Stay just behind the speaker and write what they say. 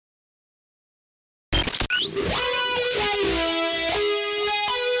The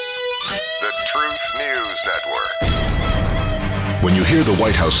Truth News Network. When you hear the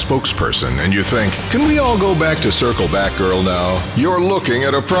White House spokesperson and you think, can we all go back to Circle Back Girl now? You're looking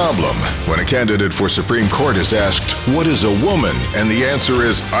at a problem. When a candidate for Supreme Court is asked, what is a woman? And the answer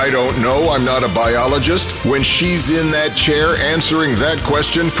is, I don't know, I'm not a biologist. When she's in that chair answering that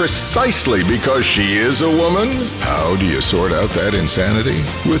question precisely because she is a woman, how do you sort out that insanity?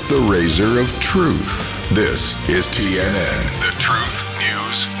 With the razor of truth. This is TNN, the Truth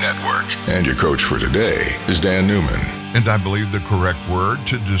News Network. And your coach for today is Dan Newman. And I believe the correct word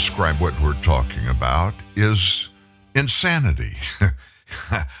to describe what we're talking about is insanity.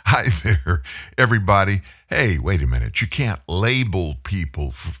 Hi there, everybody. Hey, wait a minute. You can't label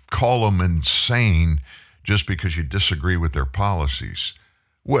people, call them insane just because you disagree with their policies.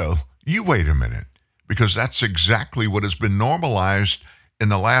 Well, you wait a minute, because that's exactly what has been normalized in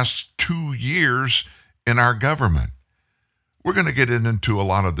the last 2 years in our government. We're going to get into a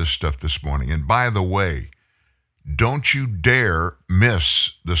lot of this stuff this morning. And by the way, don't you dare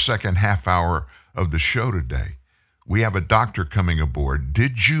miss the second half hour of the show today. We have a doctor coming aboard.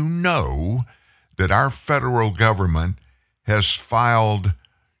 Did you know that our federal government has filed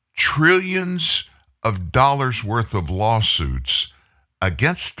trillions of dollars worth of lawsuits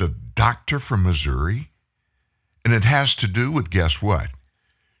against a doctor from Missouri? And it has to do with, guess what?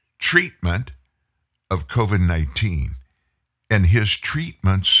 Treatment of COVID-19. And his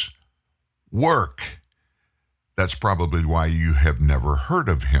treatments work. That's probably why you have never heard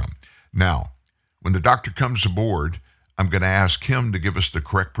of him. Now, when the doctor comes aboard, I'm going to ask him to give us the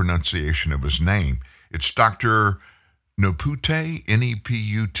correct pronunciation of his name. It's Dr. Nepute,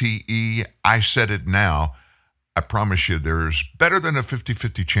 N-E-P-U-T-E. I said it now. I promise you there's better than a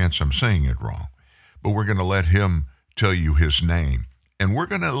 50-50 chance I'm saying it wrong. But we're going to let him tell you his name. And we're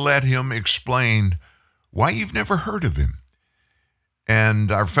going to let him explain why you've never heard of him.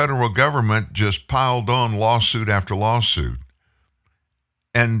 And our federal government just piled on lawsuit after lawsuit.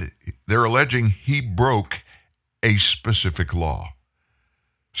 And they're alleging he broke a specific law.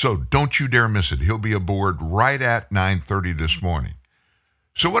 So don't you dare miss it. He'll be aboard right at 9:30 this morning.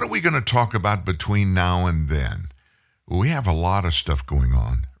 So what are we going to talk about between now and then? Well, we have a lot of stuff going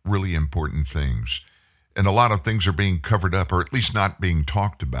on, really important things. And a lot of things are being covered up, or at least not being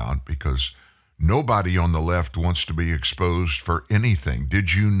talked about, because nobody on the left wants to be exposed for anything.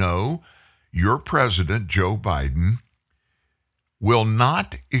 Did you know your president, Joe Biden, will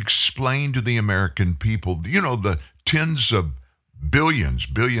not explain to the American people, the tens of billions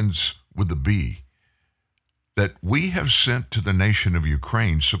with a B, that we have sent to the nation of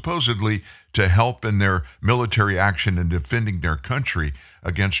Ukraine, supposedly to help in their military action in defending their country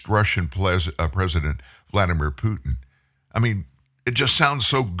against Russian President Vladimir Putin. I mean, it just sounds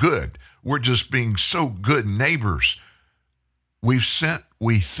so good. We're just being so good neighbors. We've sent,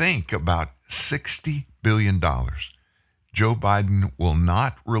 we think, about $60 billion. Joe Biden will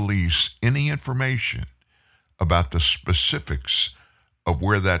not release any information about the specifics of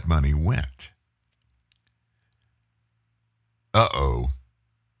where that money went. Uh-oh.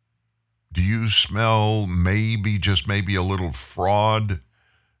 Do you smell just maybe a little fraud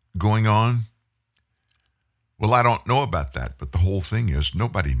going on? Well, I don't know about that, but the whole thing is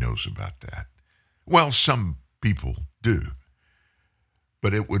nobody knows about that. Well, some people do.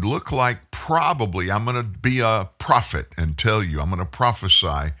 But it would look like probably, I'm going to be a prophet and tell you, I'm going to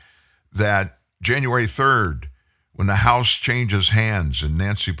prophesy that January 3rd, when the House changes hands and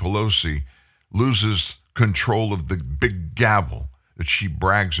Nancy Pelosi loses control of the big gavel that she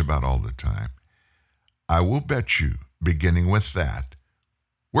brags about all the time, I will bet you, beginning with that,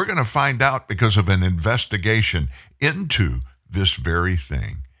 we're going to find out, because of an investigation into this very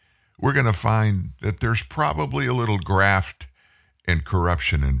thing, we're going to find that there's probably a little graft and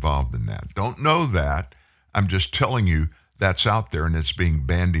corruption involved in that. Don't know that. I'm just telling you that's out there and it's being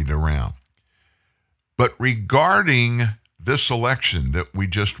bandied around. But regarding this election that we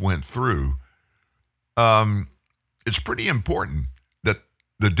just went through, it's pretty important that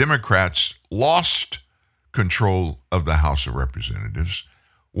the Democrats lost control of the House of Representatives.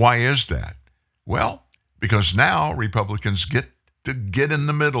 Why is that? Well, because now Republicans get to get in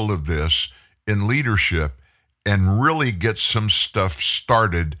the middle of this in leadership and really get some stuff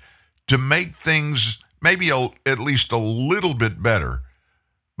started to make things maybe at least a little bit better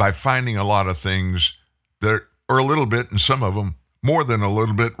by finding a lot of things that are a little bit, and some of them more than a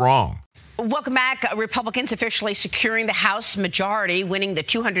little bit, wrong. Welcome back. Republicans officially securing the House majority, winning the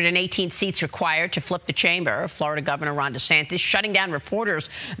 218 seats required to flip the chamber. Florida Governor Ron DeSantis shutting down reporters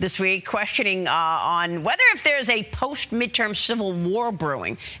this week, questioning if there's a post-midterm civil war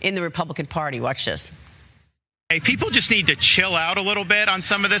brewing in the Republican Party. Watch this. Hey, people just need to chill out a little bit on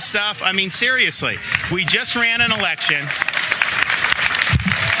some of this stuff. I mean, seriously, we just ran an election.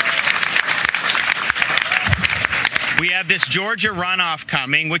 We have this Georgia runoff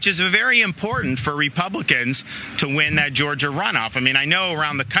coming, which is very important for Republicans to win that Georgia runoff. I mean, I know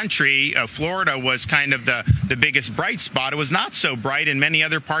around the country, Florida was kind of the biggest bright spot. It was not so bright in many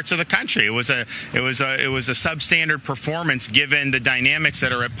other parts of the country. It was a substandard performance given the dynamics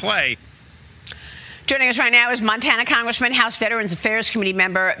that are at play. Joining us right now is Montana Congressman, House Veterans Affairs Committee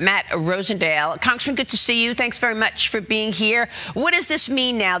member Matt Rosendale. Congressman, good to see you. Thanks very much for being here. What does this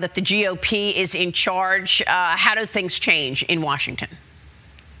mean now that the GOP is in charge? How do things change in Washington?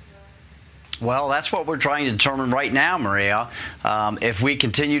 Well, that's what we're trying to determine right now, Maria. If we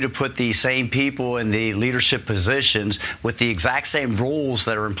continue to put the same people in the leadership positions with the exact same rules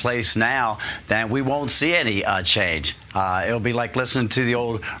that are in place now, then we won't see any change. It'll be like listening to the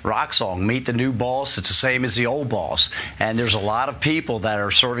old rock song, Meet the New Boss. It's the same as the old boss. And there's a lot of people that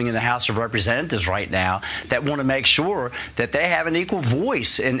are serving in the House of Representatives right now that want to make sure that they have an equal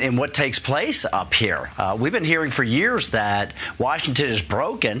voice in what takes place up here. We've been hearing for years that Washington is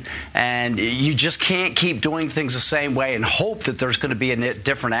broken, and you just can't keep doing things the same way and hope that there's going to be a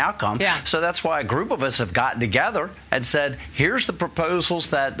different outcome. Yeah. So that's why a group of us have gotten together and said, here's the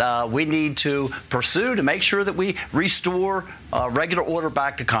proposals that we need to pursue to make sure that we restore regular order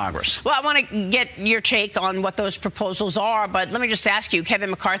back to Congress. Well, I want to get your take on what those proposals are, but let me just ask you, Kevin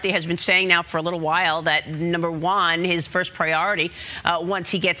McCarthy has been saying now for a little while that, number one, his first priority,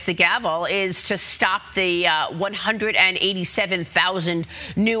 once he gets the gavel, is to stop the 187,000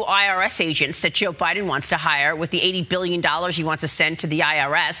 new IRS agents that Joe Biden wants to hire with the $80 billion he wants to send to the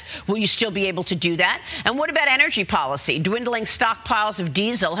IRS. Will you still be able to do that? And what about energy policy? Dwindling stockpiles of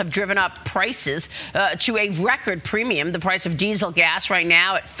diesel have driven up prices to a record premium. The price of diesel gas right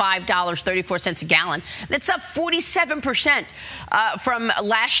now at $5.34 a gallon. That's up 47% from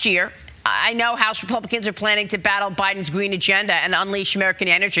last year. I know House Republicans are planning to battle Biden's green agenda and unleash American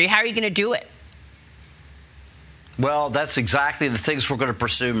energy. How are you going to do it? Well, that's exactly the things we're going to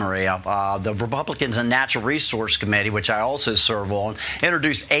pursue, Maria. The Republicans and Natural Resource Committee, which I also serve on,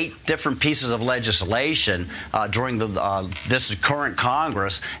 introduced 8 different pieces of legislation during this current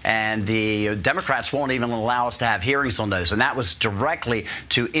Congress, and the Democrats won't even allow us to have hearings on those. And that was directly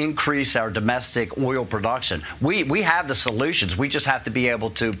to increase our domestic oil production. We have the solutions. We just have to be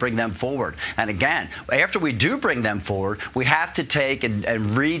able to bring them forward. And again, after we do bring them forward, we have to take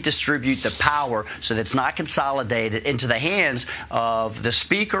and redistribute the power so that it's not consolidated into the hands of the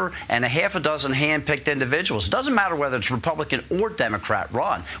Speaker and a half a dozen hand-picked individuals. It doesn't matter whether it's Republican or Democrat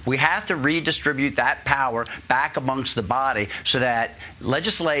run. We have to redistribute that power back amongst the body so that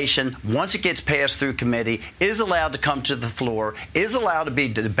legislation, once it gets passed through committee, is allowed to come to the floor, is allowed to be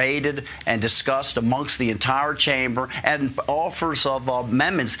debated and discussed amongst the entire chamber, and offers of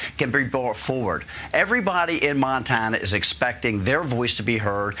amendments can be brought forward. Everybody in Montana is expecting their voice to be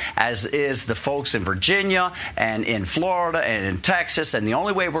heard, as is the folks in Virginia and in Florida and in Texas, and the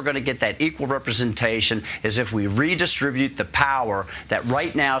only way we're going to get that equal representation is if we redistribute the power that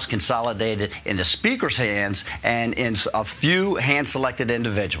right now is consolidated in the Speaker's hands and in a few hand-selected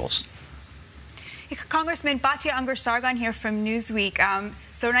individuals. Congressman Batya Ungar-Sargon here from Newsweek.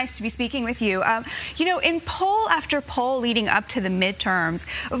 So nice to be speaking with you. In poll after poll leading up to the midterms,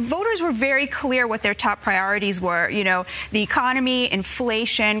 voters were very clear what their top priorities were. The economy,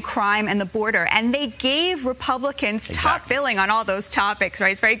 inflation, crime, and the border. And they gave Republicans top billing on all those topics,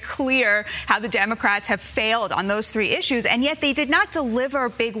 right? It's very clear how the Democrats have failed on those 3 issues. And yet they did not deliver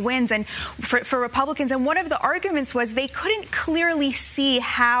big wins for Republicans. And one of the arguments was they couldn't clearly see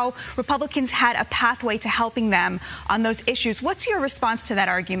how Republicans had a pathway to helping them on those issues. What's your response to that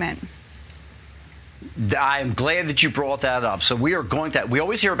argument? I'm glad that you brought that up. So we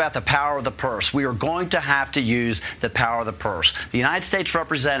always hear about the power of the purse. We are going to have to use the power of the purse. The United States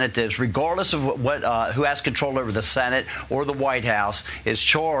representatives, regardless of who has control over the Senate or the White House, is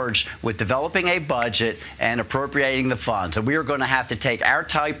charged with developing a budget and appropriating the funds. And we are going to have to take our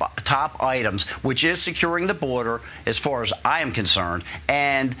top items, which is securing the border, as far as I am concerned,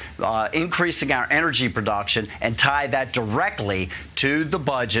 and increasing our energy production, and tie that directly to the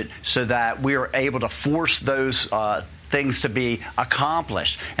budget so that we are able to force those things to be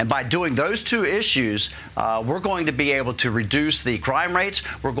accomplished. And by doing those two issues, we're going to be able to reduce the crime rates.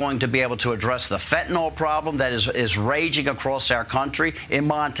 We're going to be able to address the fentanyl problem that is raging across our country, in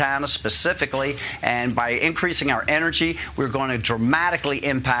Montana specifically. And by increasing our energy, we're going to dramatically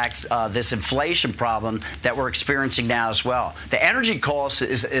impact this inflation problem that we're experiencing now as well. The energy cost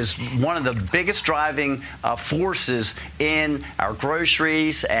is one of the biggest driving forces in our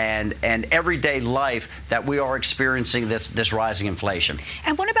groceries and everyday life that we are experiencing this rising inflation.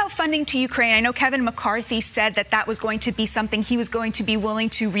 And what about funding to Ukraine? I know Kevin McCarthy said that was going to be something he was going to be willing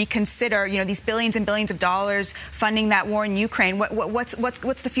to reconsider. You know, these billions and billions of dollars funding that war in Ukraine. What's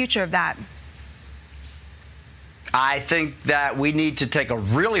the future of that? I think that we need to take a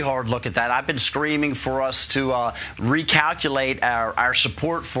really hard look at that. I've been screaming for us to recalculate our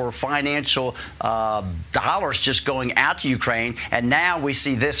support for financial dollars just going out to Ukraine. And now we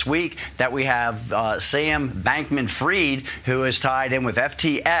see this week that we have Sam Bankman-Fried, who is tied in with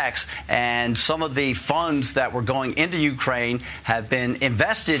FTX, and some of the funds that were going into Ukraine have been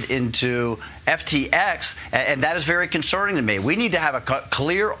invested into FTX, and that is very concerning to me. We need to have a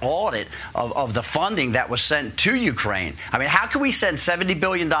clear audit of the funding that was sent to Ukraine. I mean, how can we send $70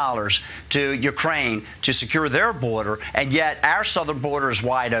 billion to Ukraine to secure their border, and yet our southern border is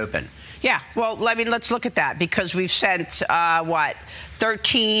wide open? Yeah, well, I mean, let's look at that, because we've sent,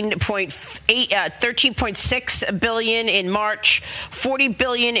 13.6 billion in March, 40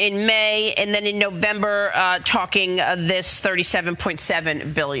 billion in May, and then in November, talking this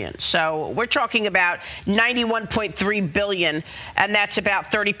 37.7 billion. So we're talking about 91.3 billion, and that's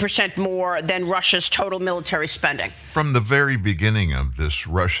about 30% more than Russia's total military spending. From the very beginning of this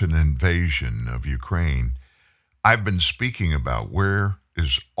Russian invasion of Ukraine, I've been speaking about where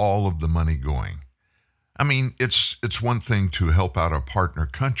is all of the money going. I mean, it's one thing to help out a partner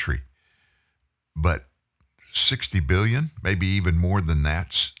country, but 60 billion, maybe even more than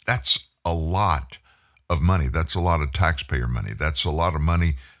that's a lot of money. That's a lot of taxpayer money. That's a lot of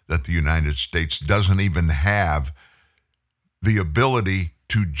money that the United States doesn't even have the ability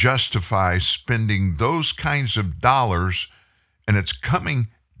to justify spending those kinds of dollars, and it's coming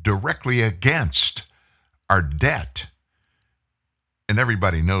directly against our debt. And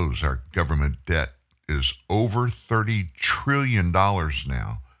everybody knows our government debt is over $30 trillion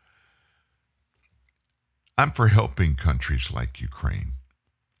now. I'm for helping countries like Ukraine.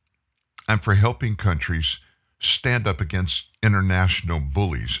 I'm for helping countries stand up against international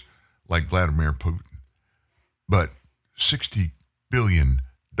bullies like Vladimir Putin. But $60 billion,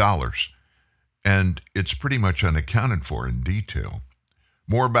 and it's pretty much unaccounted for in detail.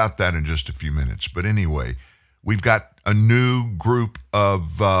 More about that in just a few minutes. But anyway, we've got a new group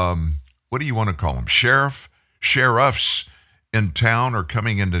of, what do you want to call them? Sheriffs in town or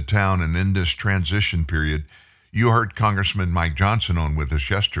coming into town, and in this transition period, you heard Congressman Mike Johnson on with us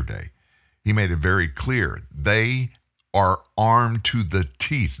yesterday. He made it very clear. They are armed to the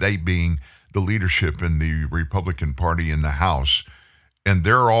teeth, they being the leadership in the Republican Party in the House, and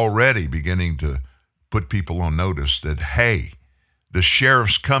they're already beginning to put people on notice that, hey, the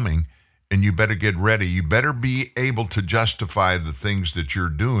sheriff's coming, and you better get ready. You better be able to justify the things that you're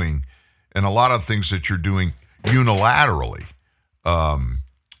doing, and a lot of things that you're doing unilaterally.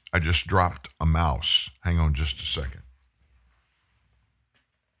 I just dropped a mouse. Hang on just a second.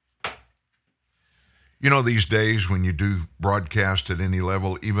 You know, these days when you do broadcast at any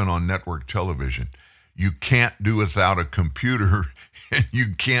level, even on network television, you can't do without a computer and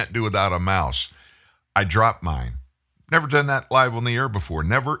you can't do without a mouse. I dropped mine. Never done that live on the air before.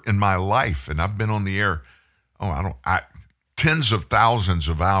 Never in my life. And I've been on the air, tens of thousands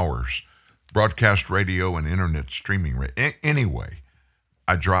of hours, broadcast radio and internet streaming. Anyway,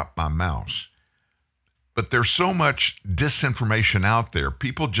 I dropped my mouse. But there's so much disinformation out there.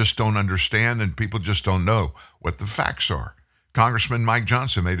 People just don't understand, and people just don't know what the facts are. Congressman Mike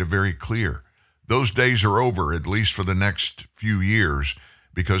Johnson made it very clear. Those days are over, at least for the next few years,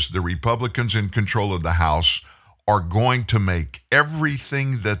 because the Republicans in control of the House are going to make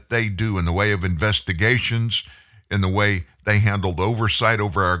everything that they do in the way of investigations, in the way they handled oversight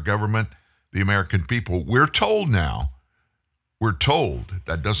over our government, the American people. We're told now. We're told.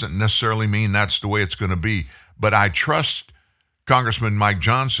 That doesn't necessarily mean that's the way it's going to be. But I trust Congressman Mike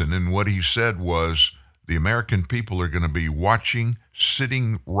Johnson, and what he said was the American people are going to be watching,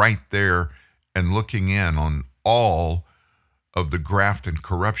 sitting right there and looking in on all of the graft and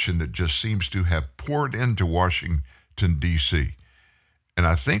corruption that just seems to have poured into Washington, D.C. And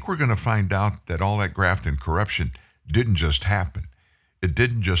I think we're going to find out that all that graft and corruption didn't just happen. It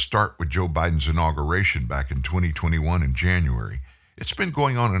didn't just start with Joe Biden's inauguration back in 2021 in January. It's been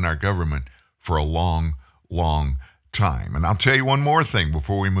going on in our government for a long, long time. And I'll tell you one more thing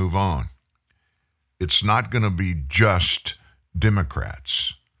before we move on. It's not going to be just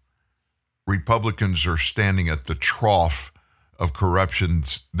Democrats. Republicans are standing at the trough of corruption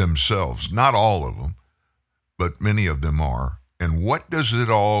themselves. Not all of them, but many of them are. And what does it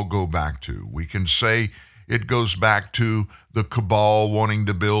all go back to? We can say it goes back to the cabal wanting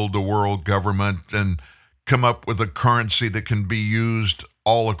to build a world government and come up with a currency that can be used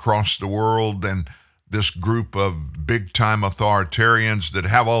all across the world, and this group of big-time authoritarians that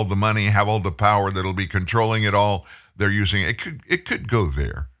have all the money, have all the power, that'll be controlling it all. They're using it. It could go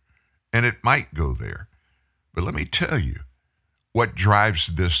there, and it might go there. But let me tell you what drives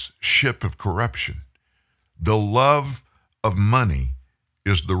this ship of corruption. The love of money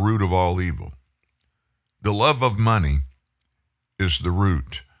is the root of all evil. The love of money is the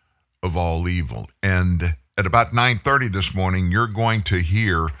root of all evil. And at about 9:30 this morning, you're going to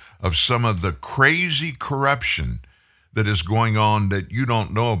hear of some of the crazy corruption that is going on that you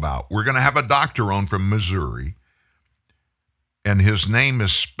don't know about. We're going to have a doctor on from Missouri, and his name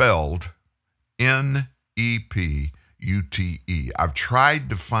is spelled Nepute. I've tried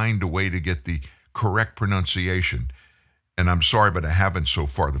to find a way to get the correct pronunciation, and I'm sorry, but I haven't so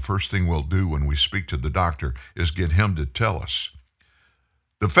far. The first thing we'll do when we speak to the doctor is get him to tell us.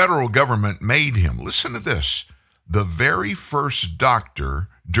 The federal government made him, listen to this, the very first doctor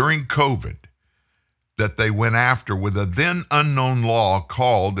during COVID that they went after with a then unknown law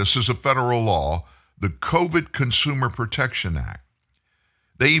called, this is a federal law, the COVID Consumer Protection Act.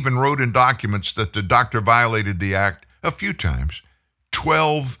 They even wrote in documents that the doctor violated the act a few times,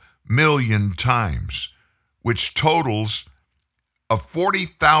 12 million times, which totals a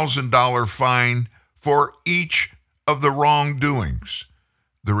 $40,000 fine for each of the wrongdoings.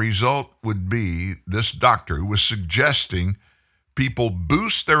 The result would be this doctor who was suggesting people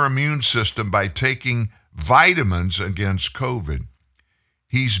boost their immune system by taking vitamins against COVID.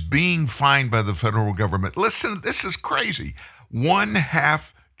 He's being fined by the federal government. Listen, this is crazy.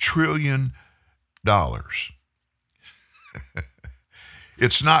 $1.5 trillion.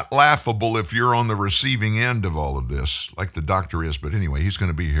 It's not laughable if you're on the receiving end of all of this, like the doctor is. But anyway, he's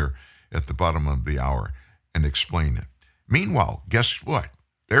going to be here at the bottom of the hour and explain it. Meanwhile, guess what?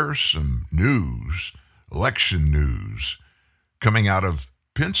 There's some news, election news, coming out of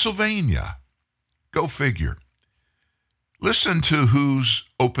Pennsylvania. Go figure. Listen to who's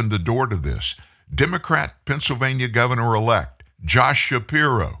opened the door to this. Democrat Pennsylvania governor-elect Josh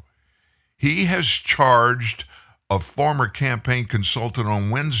Shapiro. He has charged a former campaign consultant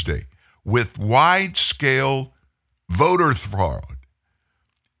on Wednesday with wide-scale voter fraud.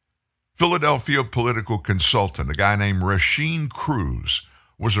 Philadelphia political consultant, a guy named Rasheen Cruz,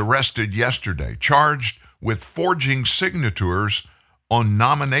 was arrested yesterday, charged with forging signatures on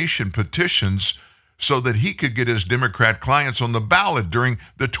nomination petitions so that he could get his Democrat clients on the ballot during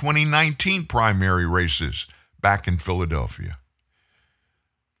the 2019 primary races back in Philadelphia.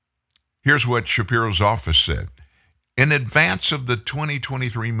 Here's what Shapiro's office said. In advance of the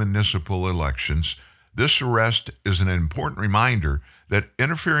 2023 municipal elections, this arrest is an important reminder that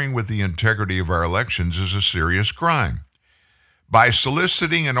interfering with the integrity of our elections is a serious crime. By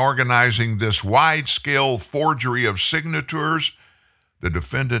soliciting and organizing this wide-scale forgery of signatures, the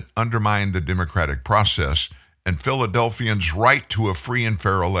defendant undermined the democratic process and Philadelphians' right to a free and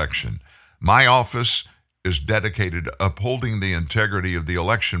fair election. My office is dedicated to upholding the integrity of the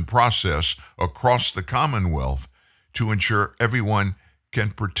election process across the Commonwealth to ensure everyone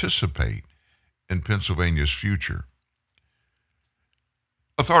can participate in Pennsylvania's future.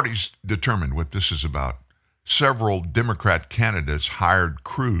 Authorities determined what this is about. Several Democrat candidates hired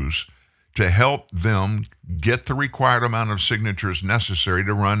Cruz to help them get the required amount of signatures necessary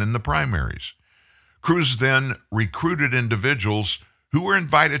to run in the primaries. Cruz then recruited individuals who were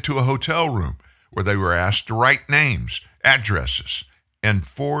invited to a hotel room where they were asked to write names, addresses, and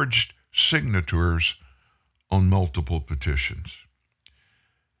forged signatures on multiple petitions.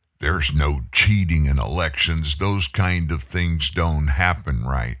 There's no cheating in elections. Those kind of things don't happen,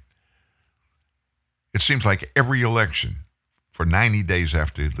 right? It seems like every election, for 90 days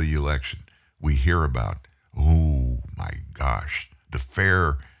after the election, we hear about, oh my gosh, the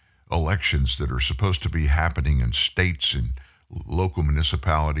fair elections that are supposed to be happening in states and local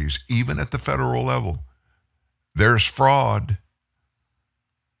municipalities, even at the federal level. There's fraud.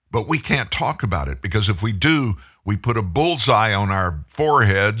 But we can't talk about it because if we do, we put a bullseye on our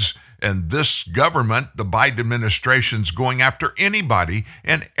foreheads, and this government, the Biden administration's going after anybody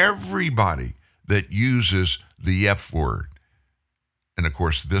and everybody that uses the F word. And of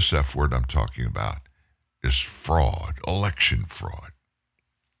course, this F word I'm talking about is fraud, election fraud.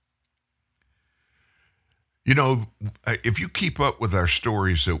 You know, if you keep up with our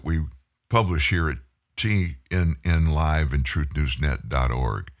stories that we publish here at TNN Live and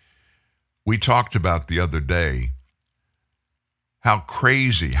truthnewsnet.org, we talked about the other day how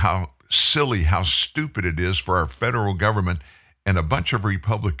crazy, how silly, how stupid it is for our federal government and a bunch of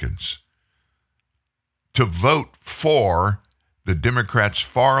Republicans to vote for the Democrats'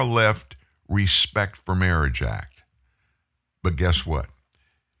 far left Respect for Marriage Act. But guess what?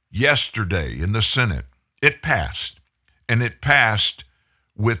 Yesterday in the Senate, it passed. And it passed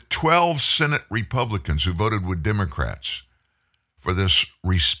with 12 Senate Republicans who voted with Democrats for this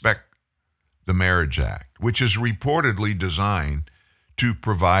Respect the Marriage Act, which is reportedly designed to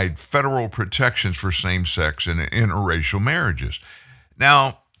provide federal protections for same-sex and interracial marriages.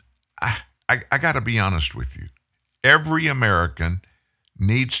 Now, I got to be honest with you. Every American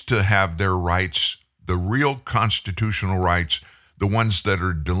needs to have their rights, the real constitutional rights, the ones that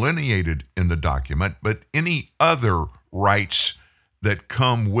are delineated in the document, but any other rights that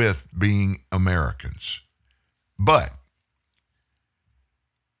come with being Americans. But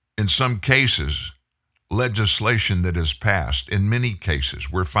in some cases, legislation that is passed, in many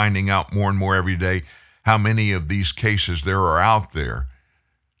cases, we're finding out more and more every day how many of these cases there are out there.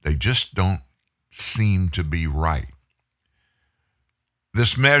 They just don't seem to be right.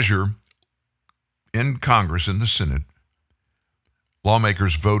 This measure in Congress, in the Senate,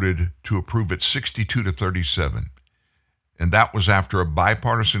 lawmakers voted to approve it 62 to 37. And that was after a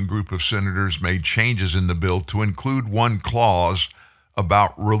bipartisan group of senators made changes in the bill to include one clause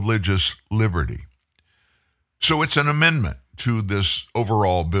about religious liberty. So it's an amendment to this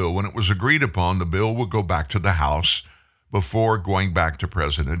overall bill. When it was agreed upon, the bill would go back to the House before going back to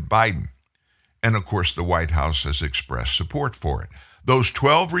President Biden. And of course, the White House has expressed support for it. Those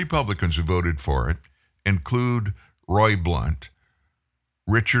 12 Republicans who voted for it include Roy Blunt,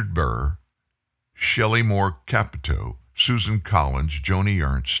 Richard Burr, Shelley Moore Capito, Susan Collins, Joni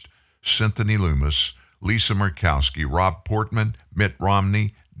Ernst, Cynthia Loomis, Lisa Murkowski, Rob Portman, Mitt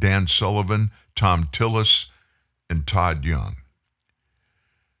Romney, Dan Sullivan, Tom Tillis, and Todd Young.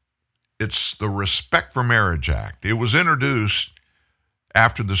 It's the Respect for Marriage Act. It was introduced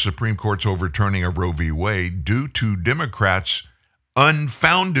after the Supreme Court's overturning of Roe v. Wade due to Democrats'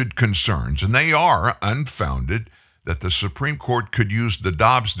 unfounded concerns, and they are unfounded, that the Supreme Court could use the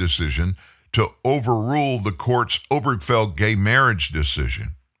Dobbs decision to overrule the court's Obergefell gay marriage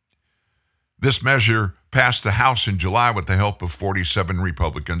decision. This measure passed the House in July with the help of 47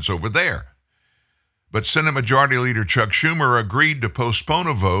 Republicans over there. But Senate Majority Leader Chuck Schumer agreed to postpone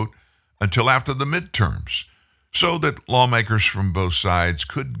a vote until after the midterms so that lawmakers from both sides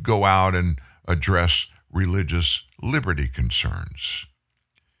could go out and address religious liberty concerns.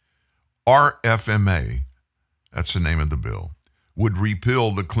 RFMA, that's the name of the bill, would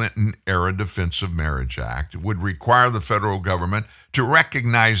repeal the Clinton-era Defense of Marriage Act. It would require the federal government to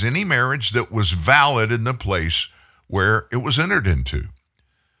recognize any marriage that was valid in the place where it was entered into.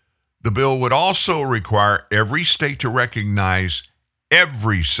 The bill would also require every state to recognize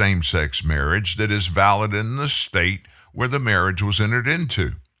every same-sex marriage that is valid in the state where the marriage was entered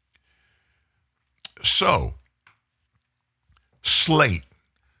into. So, Slate.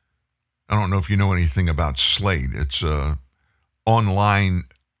 I don't know if you know anything about Slate. It's a online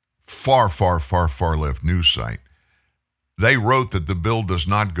far left news site. They wrote that the bill does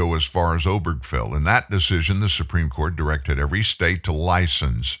not go as far as Obergefell. In that decision, the Supreme Court directed every state to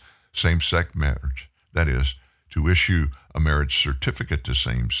license same-sex marriage. That is, to issue a marriage certificate to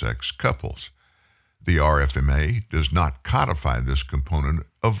same-sex couples. The RFMA does not codify this component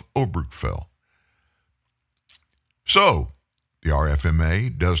of Obergefell. So, the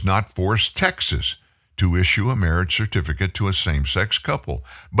RFMA does not force Texas to issue a marriage certificate to a same-sex couple,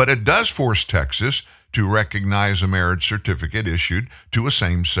 but it does force Texas to recognize a marriage certificate issued to a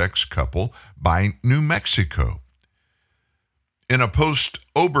same-sex couple by New Mexico. In a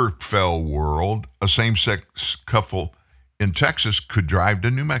post-Obergefell world, a same-sex couple in Texas could drive to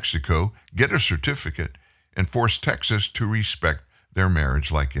New Mexico, get a certificate, and force Texas to respect their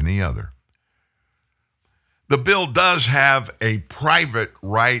marriage like any other. The bill does have a private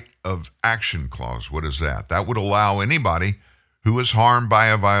right of action clause. What is that? That would allow anybody who is harmed by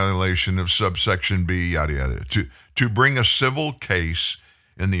a violation of subsection B, yada, yada, to bring a civil case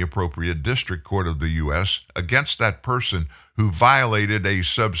in the appropriate district court of the U.S. against that person who violated a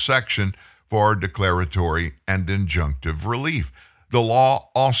subsection for declaratory and injunctive relief. The law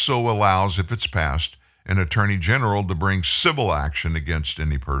also allows, if it's passed, an attorney general to bring civil action against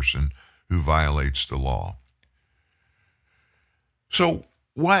any person who violates the law. So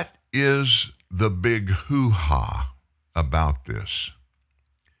what is the big hoo-ha about this?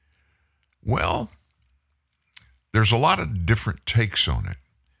 Well, there's a lot of different takes on it,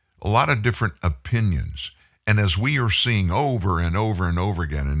 a lot of different opinions. And as we are seeing over and over and over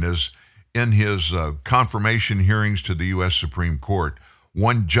again, and as in his confirmation hearings to the U.S. Supreme Court,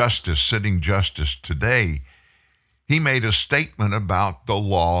 one justice, sitting justice today, he made a statement about the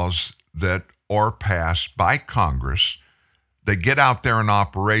laws that are passed by Congress. They get out there in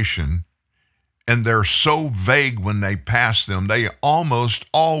operation, and they're so vague when they pass them, they almost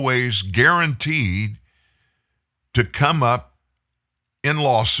always guaranteed to come up in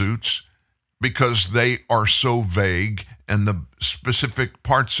lawsuits because they are so vague and the specific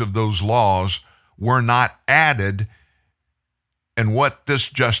parts of those laws were not added. And what this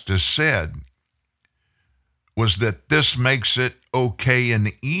justice said was that this makes it okay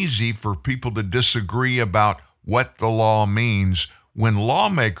and easy for people to disagree about what the law means when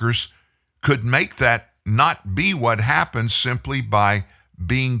lawmakers could make that not be what happens simply by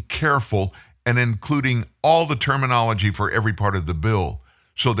being careful and including all the terminology for every part of the bill,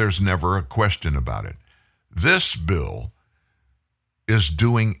 so there's never a question about it. This bill is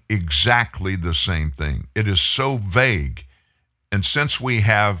doing exactly the same thing. It is so vague, and since we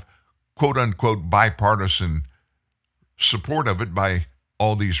have quote-unquote bipartisan support of it by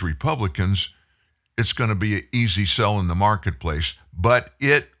all these Republicans, it's going to be an easy sell in the marketplace, but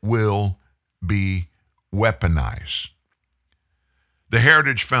it will be weaponized. The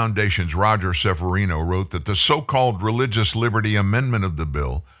Heritage Foundation's Roger Severino wrote that the so-called religious liberty amendment of the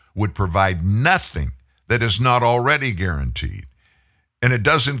bill would provide nothing that is not already guaranteed. And it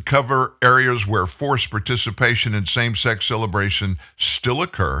doesn't cover areas where forced participation in same-sex celebration still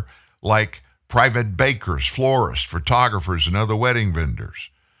occur, like private bakers, florists, photographers, and other wedding vendors.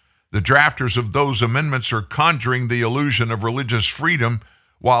 The drafters of those amendments are conjuring the illusion of religious freedom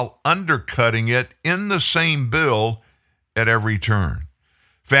while undercutting it in the same bill at every turn.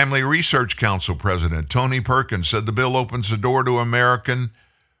 Family Research Council President Tony Perkins said the bill opens the door to American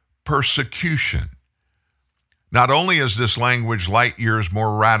persecution. Not only is this language light years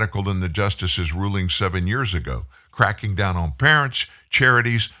more radical than the justice's ruling 7 years ago, cracking down on parents,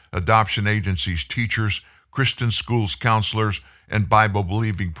 charities, adoption agencies, teachers, Christian schools, counselors, and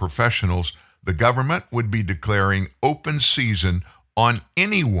Bible-believing professionals, the government would be declaring open season on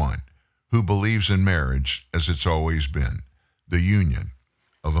anyone who believes in marriage as it's always been, the union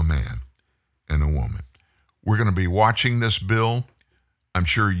of a man and a woman. We're going to be watching this bill. I'm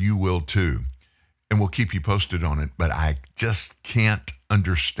sure you will too. And we'll keep you posted on it. But I just can't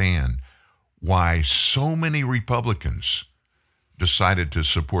understand why so many Republicans decided to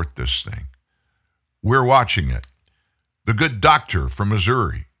support this thing. We're watching it. The Good Doctor from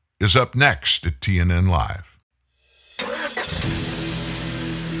Missouri is up next at TNN Live.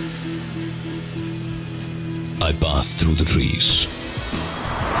 I pass through the trees.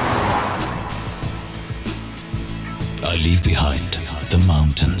 I leave behind the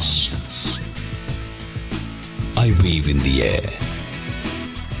mountains. I weave in the air.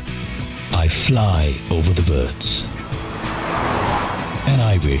 I fly over the birds. And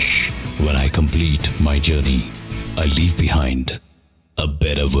I wish, when I complete my journey, I leave behind a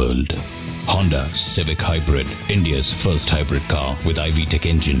better world. Honda Civic Hybrid, India's first hybrid car with iVTEC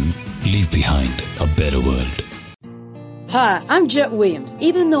engine. Leave behind a better world. Hi, I'm Jet Williams.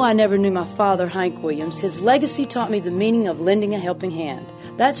 Even though I never knew my father, Hank Williams, his legacy taught me the meaning of lending a helping hand.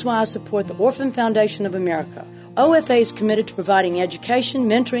 That's why I support the Orphan Foundation of America. OFA is committed to providing education,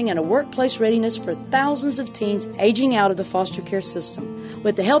 mentoring, and a workplace readiness for thousands of teens aging out of the foster care system.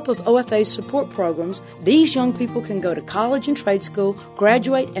 With the help of OFA's support programs, these young people can go to college and trade school,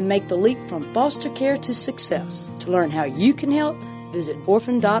 graduate, and make the leap from foster care to success. To learn how you can help, visit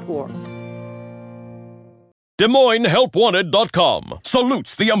orphan.org. DesMoinesHelpWanted.com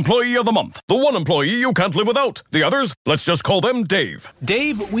salutes the Employee of the Month. The one employee you can't live without. The others, let's just call them Dave.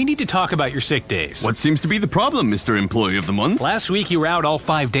 Dave, we need to talk about your sick days. What seems to be the problem, Mr. Employee of the Month? Last week you were out all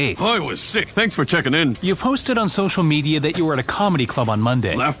 5 days. I was sick. Thanks for checking in. You posted on social media that you were at a comedy club on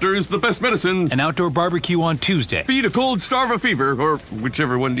Monday. Laughter is the best medicine. An outdoor barbecue on Tuesday. Feed a cold, starve a fever, or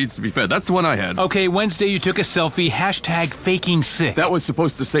whichever one needs to be fed. That's the one I had. Okay, Wednesday you took a selfie, #faking sick. That was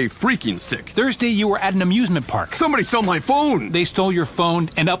supposed to say freaking sick. Thursday you were at an amusement park. Somebody stole my phone. They stole your phone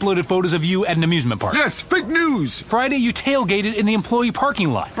and uploaded photos of you at an amusement park. Yes, fake news. Friday you tailgated in the employee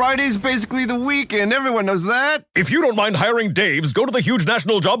parking lot. Friday's basically the weekend. Everyone knows that. If you don't mind hiring Daves, go to the huge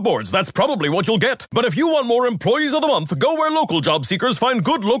national job boards. That's probably what you'll get. But if you want more Employees of the Month, go where local job seekers find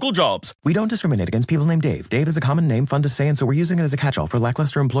good local jobs. We don't discriminate against people named Dave. Dave is a common name, fun to say, and so we're using it as a catch-all for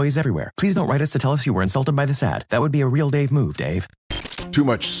lackluster employees everywhere. Please don't write us to tell us you were insulted by this ad. That would be a real Dave move, Dave. Too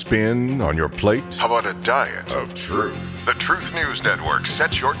much spin on your plate? How about a diet of truth? The Truth News Network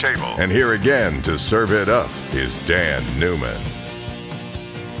sets your table. And here again to serve it up is Dan Newman.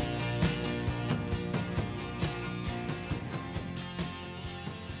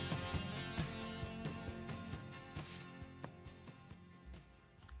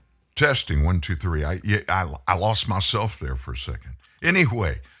 Testing 1, 2, 3. I lost myself there for a second.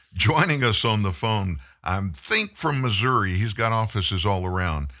 Anyway, joining us on the phone, I think from Missouri. He's got offices all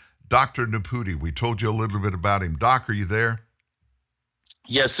around. Dr. Naputi. We told you a little bit about him. Doc, are you there?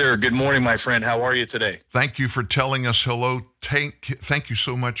 Yes, sir. Good morning, my friend. How are you today? Thank you for telling us hello. Thank you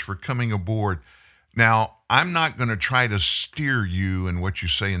so much for coming aboard. Now, I'm not going to try to steer you in what you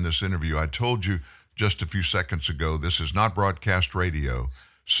say in this interview. I told you just a few seconds ago, this is not broadcast radio.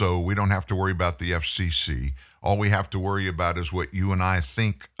 So we don't have to worry about the FCC. All we have to worry about is what you and I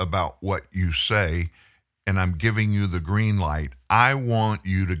think about what you say, and I'm giving you the green light. I want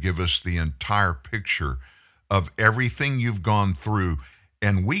you to give us the entire picture of everything you've gone through,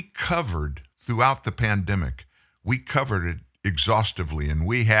 and we covered throughout the pandemic. We covered it exhaustively, and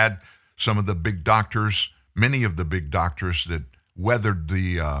we had some of the big doctors, many of the big doctors that weathered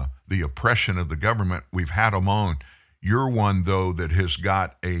the oppression of the government. We've had them on. You're one, though, that has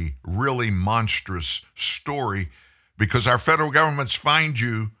got a really monstrous story because our federal government's fined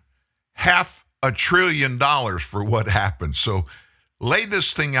you $500 billion for what happened. So lay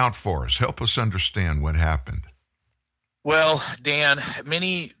this thing out for us. Help us understand what happened. Well, Dan,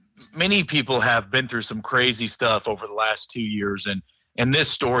 many people have been through some crazy stuff over the last 2 years, and this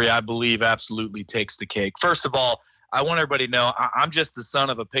story, I believe, absolutely takes the cake. First of all, I want everybody to know I'm just the son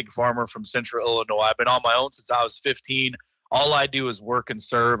of a pig farmer from central Illinois. I've been on my own since I was 15. All I do is work and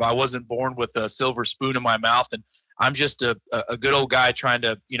serve. I wasn't born with a silver spoon in my mouth, and I'm just a good old guy trying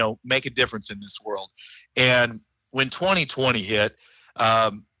to, make a difference in this world. And when 2020 hit,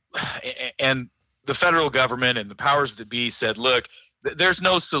 and the federal government and the powers that be said, look, there's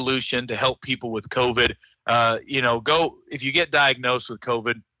no solution to help people with COVID. If you get diagnosed with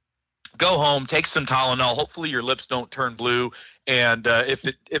COVID, go home, take some Tylenol. Hopefully your lips don't turn blue. And if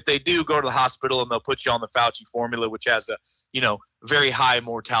they do, go to the hospital and they'll put you on the Fauci formula, which has a, very high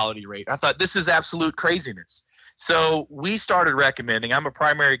mortality rate. I thought this is absolute craziness. So we started recommending, I'm a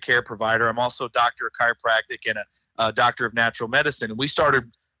primary care provider. I'm also a doctor of chiropractic and a doctor of natural medicine. And we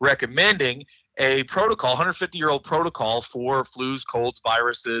started recommending a protocol, 150-year-old protocol for flus, colds,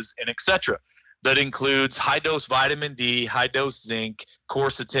 viruses, and et cetera. That includes high-dose vitamin D, high-dose zinc,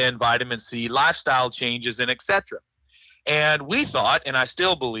 quercetin, vitamin C, lifestyle changes, and et cetera. And we thought, and I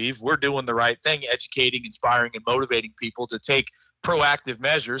still believe, we're doing the right thing, educating, inspiring, and motivating people to take proactive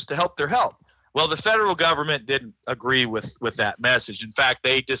measures to help their health. Well, the federal government didn't agree with that message. In fact,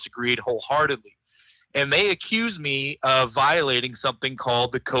 they disagreed wholeheartedly. And they accused me of violating something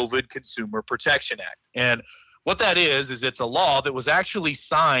called the COVID Consumer Protection Act. And what that is it's a law that was actually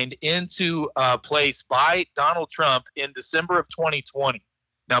signed into place by Donald Trump in December of 2020.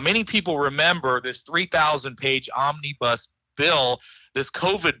 Now, many people remember this 3,000-page omnibus bill, this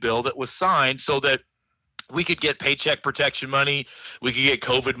COVID bill that was signed so that we could get paycheck protection money, we could get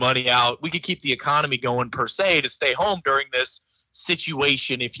COVID money out, we could keep the economy going per se to stay home during this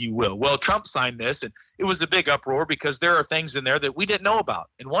situation, if you will. Well, Trump signed this, and it was a big uproar because there are things in there that we didn't know about.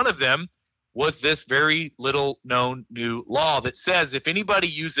 And one of them was this very little known new law that says if anybody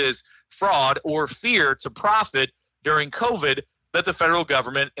uses fraud or fear to profit during COVID, that the federal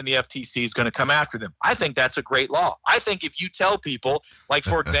government and the FTC is going to come after them. I think that's a great law. I think if you tell people, like,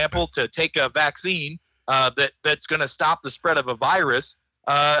 for example, to take a vaccine that's going to stop the spread of a virus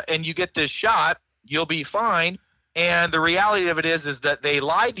and you get this shot, you'll be fine. And the reality of it is that they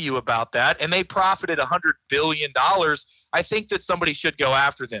lied to you about that and they profited $100 billion. I think that somebody should go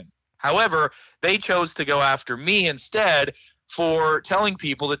after them. However, they chose to go after me instead for telling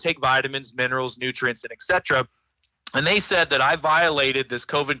people to take vitamins, minerals, nutrients, and et cetera. And they said that I violated this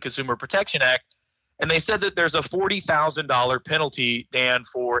COVID Consumer Protection Act. And they said that there's a $40,000 penalty, Dan,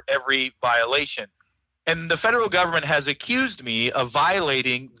 for every violation. And the federal government has accused me of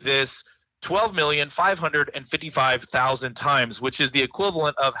violating this 12,555,000 times, which is the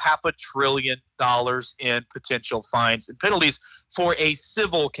equivalent of $500 billion in potential fines and penalties for a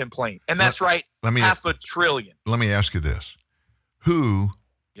civil complaint. And that's right, $500 billion. Let me ask you this. Who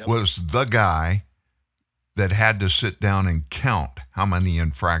was the guy that had to sit down and count how many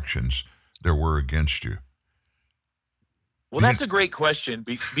infractions there were against you? Well, that's a great question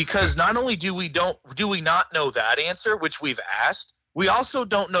because not only do we not know that answer, which we've asked, we also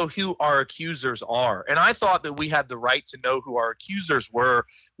don't know who our accusers are. And I thought that we had the right to know who our accusers were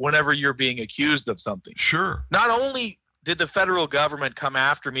whenever you're being accused of something. Sure. Not only did the federal government come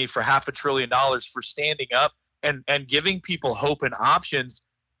after me for $500 billion for standing up and giving people hope and options.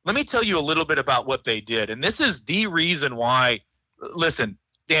 Let me tell you a little bit about what they did. And this is the reason why, listen,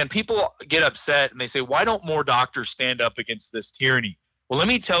 Dan, people get upset and they say, why don't more doctors stand up against this tyranny? Well, let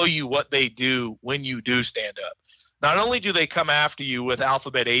me tell you what they do when you do stand up. Not only do they come after you with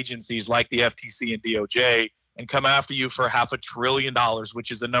alphabet agencies like the FTC and DOJ and come after you for $500 billion,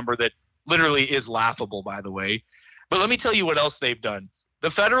 which is a number that literally is laughable, by the way. But let me tell you what else they've done.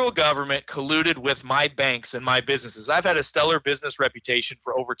 The federal government colluded with my banks and my businesses. I've had a stellar business reputation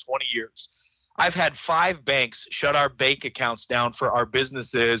for over 20 years. I've had 5 banks shut our bank accounts down for our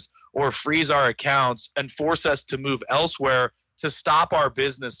businesses or freeze our accounts and force us to move elsewhere to stop our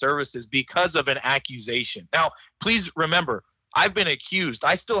business services because of an accusation. Now, please remember, I've been accused.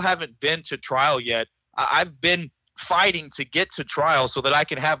 I still haven't been to trial yet. I've been fighting to get to trial so that I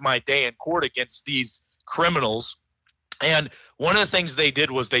can have my day in court against these criminals. And one of the things they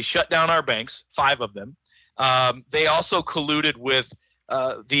did was they shut down our banks, 5 of them. They also colluded with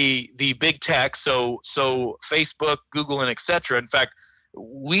the big tech, so Facebook, Google, and et cetera. In fact,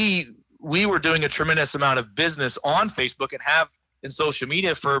 we were doing a tremendous amount of business on Facebook and have in social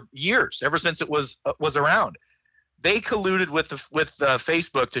media for years, ever since it was around. They colluded with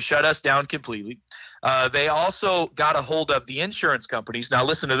Facebook to shut us down completely. They also got a hold of the insurance companies. Now,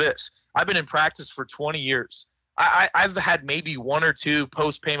 listen to this. I've been in practice for 20 years. I've had maybe 1 or 2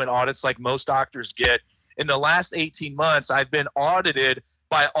 post-payment audits like most doctors get. In the last 18 months, I've been audited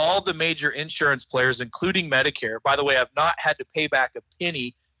by all the major insurance players, including Medicare. By the way, I've not had to pay back a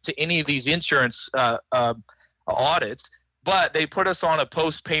penny to any of these insurance audits, but they put us on a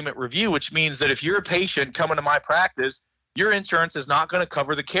post-payment review, which means that if you're a patient coming to my practice, your insurance is not going to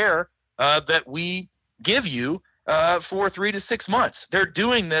cover the care that we give you for 3 to 6 months. They're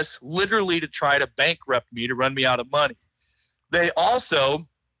doing this literally to try to bankrupt me, to run me out of money. They also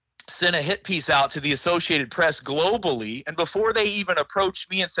sent a hit piece out to the Associated Press globally, and before they even approached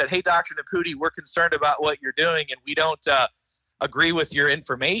me and said, hey, Dr. Naputi, we're concerned about what you're doing, and we don't agree with your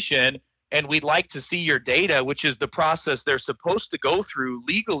information, and we'd like to see your data, which is the process they're supposed to go through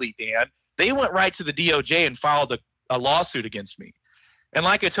legally, Dan. They went right to the DOJ and filed a lawsuit against me. And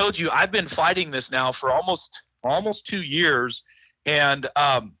like I told you, I've been fighting this now for almost 2 years, and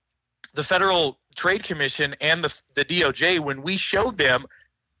the Federal Trade Commission and the DOJ, when we showed them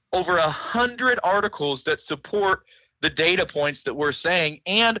over 100 articles that support the data points that we're saying,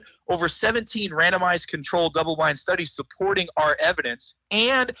 and over 17 randomized controlled double-blind studies supporting our evidence,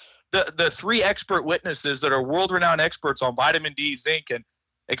 and the 3 expert witnesses that are world-renowned experts on vitamin D, zinc, and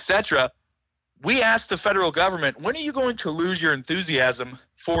et cetera, we asked the federal government, when are you going to lose your enthusiasm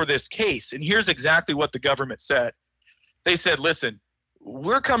for this case? And here's exactly what the government said. They said, listen,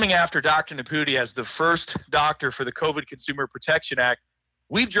 we're coming after Dr. Naputi as the first doctor for the COVID Consumer Protection Act.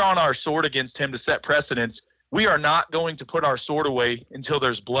 We've drawn our sword against him to set precedents. We are not going to put our sword away until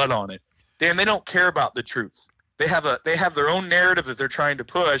there's blood on it. Dan, they don't care about the truth. They have their own narrative that they're trying to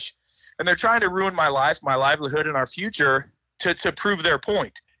push, and they're trying to ruin my life, my livelihood, and our future to prove their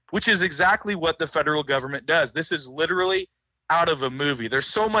point, which is exactly what the federal government does. This is literally out of a movie. There's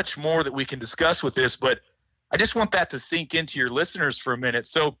so much more that we can discuss with this, but I just want that to sink into your listeners for a minute.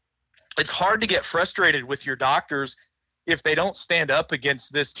 So it's hard to get frustrated with your doctors if they don't stand up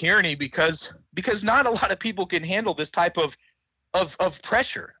against this tyranny, because not a lot of people can handle this type of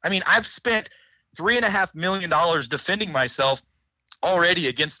pressure. I mean, I've spent $3.5 million defending myself already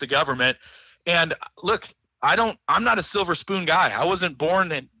against the government. And look, I'm not a silver spoon guy. I wasn't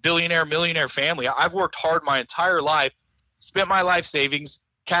born in billionaire, millionaire family. I've worked hard my entire life, spent my life savings,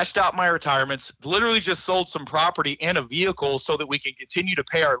 cashed out my retirements, literally just sold some property and a vehicle so that we can continue to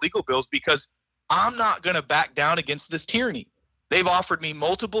pay our legal bills, because I'm not going to back down against this tyranny. They've offered me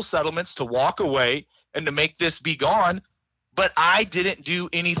multiple settlements to walk away and to make this be gone, but I didn't do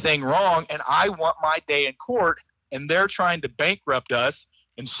anything wrong, and I want my day in court, and they're trying to bankrupt us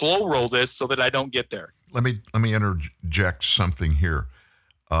and slow roll this so that I don't get there. Let me interject something here.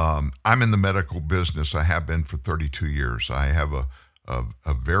 I'm in the medical business. I have been for 32 years. I have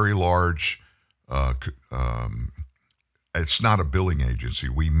a very large, it's not a billing agency.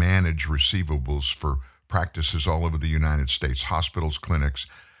 We manage receivables for practices all over the United States, hospitals, clinics.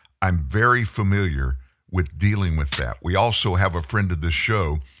 I'm very familiar with dealing with that. We also have a friend of the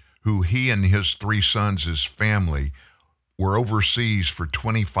show who he and his 3 sons, his family, were overseas for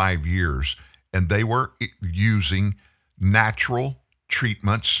 25 years, and they were using natural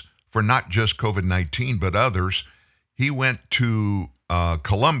treatments for not just COVID-19, but others. He went to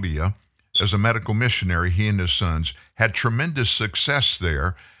Colombia as a medical missionary. He and his sons had tremendous success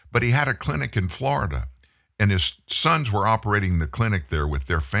there, but he had a clinic in Florida. and his sons were operating the clinic there with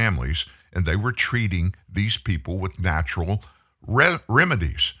their families, and they were treating these people with natural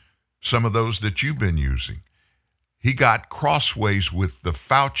remedies, some of those that you've been using. He got crossways with the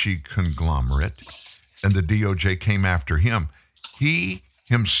Fauci conglomerate, and the DOJ came after him. He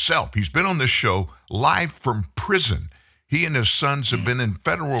himself, he's been on this show live from prison. He and his sons have been in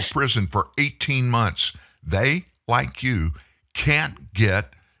federal prison for 18 months. They, like you, can't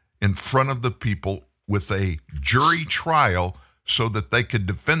get in front of the people with a jury trial so that they could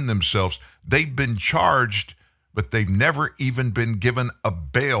defend themselves. They've been charged, but they've never even been given a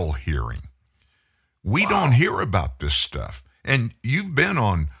bail hearing. We don't hear about this stuff. And you've been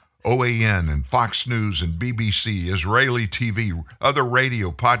on OAN and Fox News and BBC, Israeli TV, other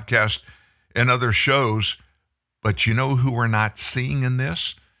radio, podcasts, and other shows. But you know who we're not seeing in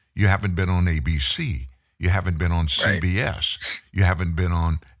this? You haven't been on ABC. You haven't been on CBS. Right. You haven't been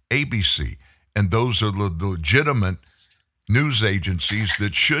on ABC. And those are the legitimate news agencies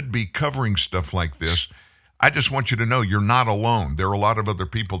that should be covering stuff like this. I just want you to know you're not alone. There are a lot of other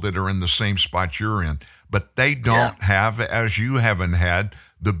people that are in the same spot you're in, but they don't have, as you haven't had,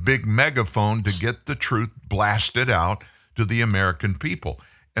 the big megaphone to get the truth blasted out to the American people.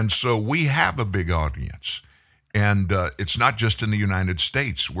 And so we have a big audience. And it's not just in the United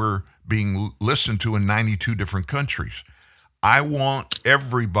States. We're being listened to in 92 different countries. I want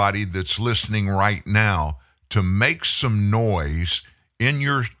everybody that's listening right now to make some noise in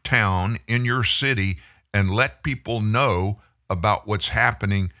your town, in your city, and let people know about what's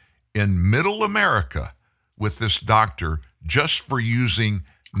happening in middle America with this doctor just for using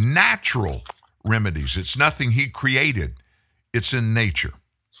natural remedies. It's nothing he created. It's in nature.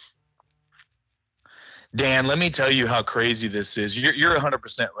 Dan, let me tell you how crazy this is. You're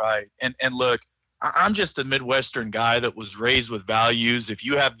 100% right. And look, I'm just a Midwestern guy that was raised with values. If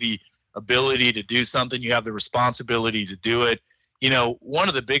you have the ability to do something, you have the responsibility to do it. You know, one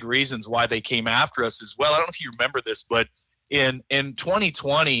of the big reasons why they came after us as well, I don't know if you remember this, but in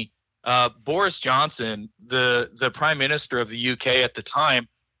 2020, Boris Johnson, the Prime Minister of the UK at the time,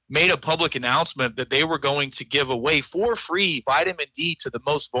 made a public announcement that they were going to give away for free vitamin D to the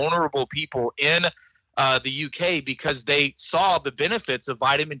most vulnerable people in the UK because they saw the benefits of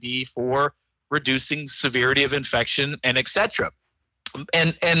vitamin D for reducing severity of infection and et cetera.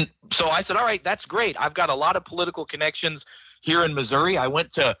 And so I said, all right, that's great. I've got a lot of political connections here in Missouri. I went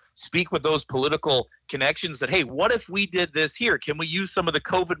to speak with those political connections that, hey, what if we did this here? Can we use some of the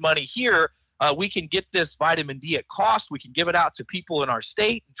COVID money here? We can get this vitamin D at cost. We can give it out to people in our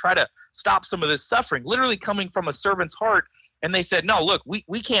state and try to stop some of this suffering, literally coming from a servant's heart. And they said, no, look,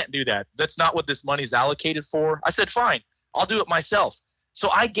 we can't do that. That's not what this money is allocated for. I said, fine, I'll do it myself. So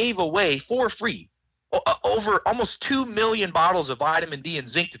I gave away for free over almost 2 million bottles of vitamin D and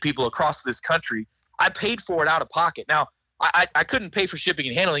zinc to people across this country. I paid for it out of pocket. Now, I couldn't pay for shipping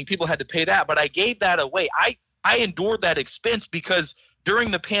and handling. People had to pay that, but I gave that away. I endured that expense because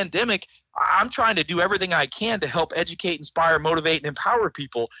during the pandemic, I'm trying to do everything I can to help educate, inspire, motivate, and empower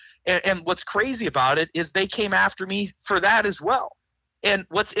people. And what's crazy about it is they came after me for that as well. And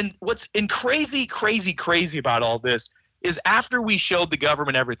what's crazy about all this is after we showed the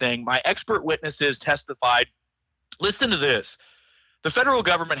government everything, my expert witnesses testified. Listen to this. The federal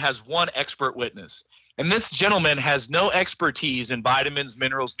government has one expert witness, and this gentleman has no expertise in vitamins,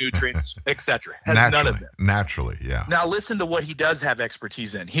 minerals, nutrients, etc. Has none of them. Naturally, yeah. Now listen to what he does have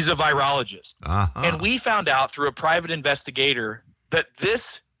expertise in. He's a virologist. And we found out through a private investigator that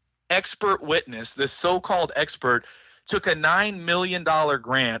this expert witness, this so-called expert, took a $9 million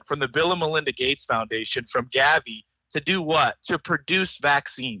grant from the Bill and Melinda Gates Foundation from Gavi to do what? To produce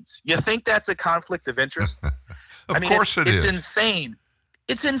vaccines. You think that's a conflict of interest? Of course it is. It's insane.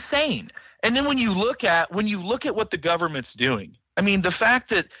 It's insane. And then when you look at what the government's doing, I mean, the fact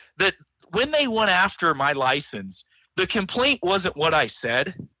that when they went after my license, the complaint wasn't what I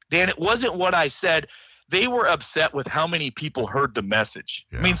said. Dan, it wasn't what I said. They were upset with how many people heard the message.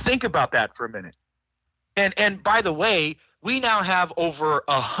 Yeah. I mean, think about that for a minute. And by the way, we now have over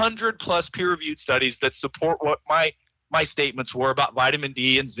 100+ peer-reviewed studies that support what my statements were about vitamin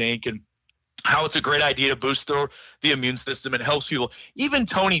D and zinc and how it's a great idea to boost the immune system and helps people. Even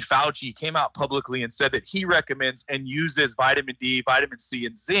Tony Fauci came out publicly and said that he recommends and uses vitamin D, vitamin C,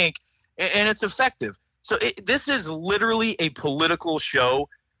 and zinc, and it's effective. So this is literally a political show.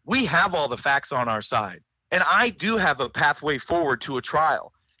 We have all the facts on our side, and I do have a pathway forward to a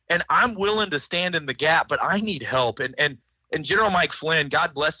trial, and I'm willing to stand in the gap, but I need help. And General Mike Flynn,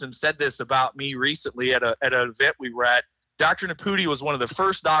 God bless him, said this about me recently at an event we were at. Dr. Naputi was one of the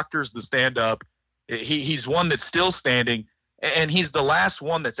first doctors to stand up. He's one that's still standing. and he's the last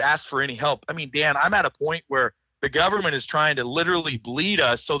one that's asked for any help. I mean, Dan, I'm at a point where the government is trying to literally bleed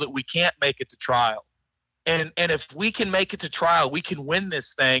us so that we can't make it to trial. And if we can make it to trial, we can win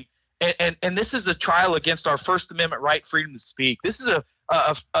this thing. And this is a trial against our First Amendment right, freedom to speak. This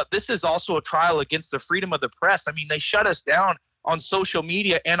is also a trial against the freedom of the press. I mean, they shut us down on social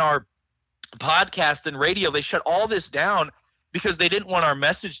media and our podcast and radio. They shut all this down because they didn't want our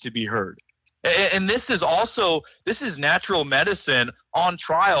message to be heard. And this is natural medicine on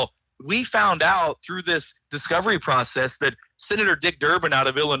trial. We found out through this discovery process that Senator Dick Durbin out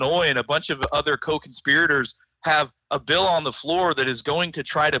of Illinois and a bunch of other co-conspirators have a bill on the floor that is going to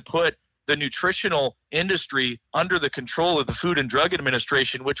try to put the nutritional industry under the control of the Food and Drug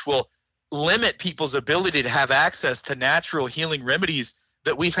Administration, which will limit people's ability to have access to natural healing remedies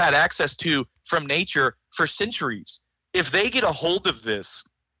that we've had access to from nature for centuries. If they get a hold of this,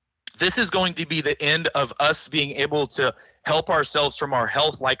 this is going to be the end of us being able to help ourselves from our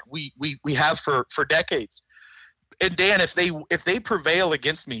health like we have for decades. And Dan, if they prevail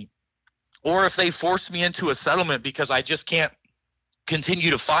against me, or if they force me into a settlement because I just can't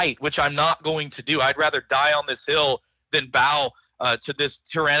continue to fight, which I'm not going to do, I'd rather die on this hill than bow to this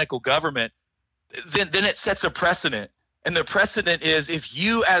tyrannical government, then it sets a precedent. And the precedent is, if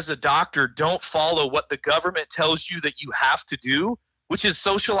you as a doctor don't follow what the government tells you that you have to do, which is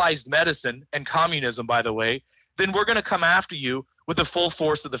socialized medicine and communism, by the way, then we're going to come after you with the full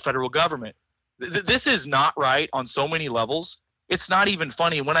force of the federal government. This is not right on so many levels. It's not even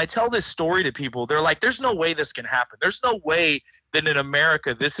funny. When I tell this story to people, they're like, there's no way this can happen. There's no way that in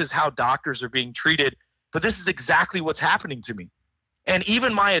America this is how doctors are being treated. But this is exactly what's happening to me. And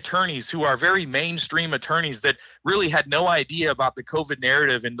even my attorneys, who are very mainstream attorneys that really had no idea about the COVID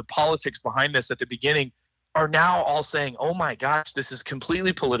narrative and the politics behind this at the beginning, are now all saying, oh my gosh, this is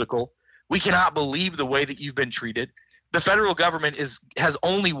completely political. We cannot believe the way that you've been treated. The federal government has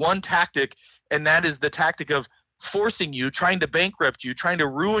only one tactic, and that is the tactic of forcing you, trying to bankrupt you, trying to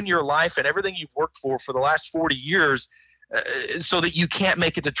ruin your life and everything you've worked for the last 40 years so that you can't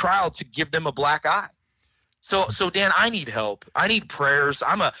make it to trial, to give them a black eye. So Dan, I need help. I need prayers.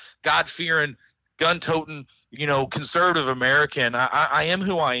 I'm a God-fearing, gun-toting, conservative American. I am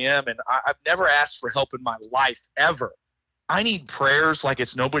who I am, and I've never asked for help in my life, ever. I need prayers like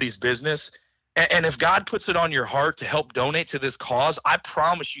it's nobody's business. And if God puts it on your heart to help donate to this cause, I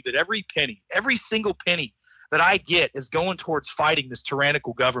promise you that every penny, every single penny that I get is going towards fighting this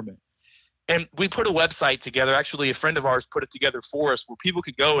tyrannical government. And we put a website together. Actually, a friend of ours put it together for us, where people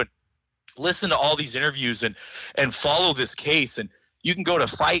could go and listen to all these interviews and follow this case. And you can go to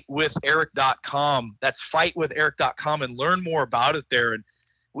fightwitheric.com. That's fightwitheric.com, and learn more about it there. And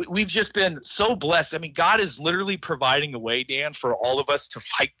we've just been so blessed. I mean, God is literally providing a way, Dan, for all of us to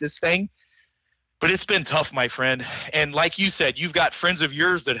fight this thing. But it's been tough, my friend. And like you said, you've got friends of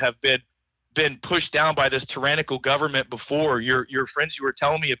yours that have been pushed down by this tyrannical government before. Your friends you were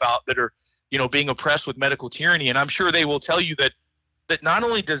telling me about that are, being oppressed with medical tyranny. And I'm sure they will tell you that not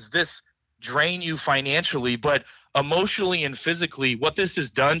only does this drain you financially, but emotionally and physically, what this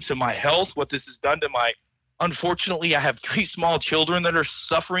has done to my health, what this has done to unfortunately, I have 3 small children that are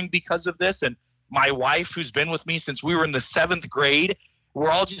suffering because of this. And my wife, who's been with me since we were in the 7th grade, we're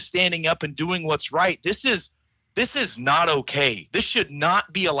all just standing up and doing what's right. This is not okay. This should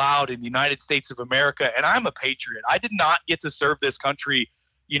not be allowed in the United States of America. And I'm a patriot. I did not get to serve this country,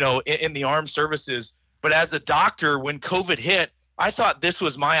 in the armed services. But as a doctor, when COVID hit, I thought this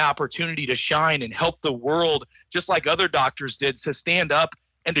was my opportunity to shine and help the world, just like other doctors did, to stand up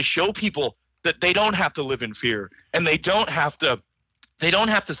and to show people that they don't have to live in fear, and they don't have to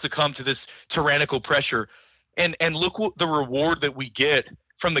succumb to this tyrannical pressure. And look what the reward that we get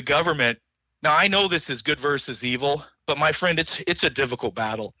from the government. Now, I know this is good versus evil, but my friend, it's a difficult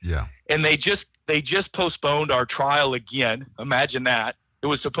battle. Yeah. And they just postponed our trial again. Imagine that. It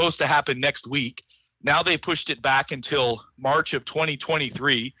was supposed to happen next week. Now they pushed it back until March of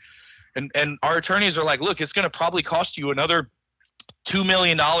 2023. And our attorneys are like, look, it's going to probably cost you another $2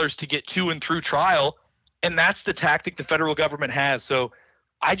 million to get to and through trial. And that's the tactic the federal government has. So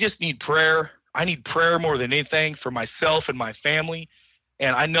I just need prayer. I need prayer more than anything for myself and my family.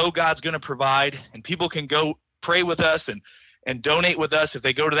 And I know God's going to provide, and people can go pray with us and donate with us if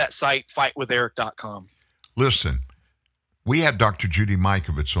they go to that site, fightwitheric.com. Listen, we had Dr. Judy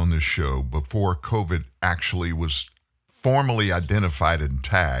Mikovits on this show before COVID actually was formally identified and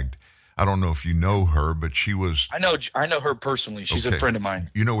tagged. I don't know if you know her, but she was... I know her personally. She's a friend of mine.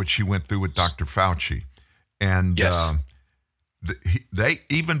 You know what she went through with Dr. Fauci. And yes. They,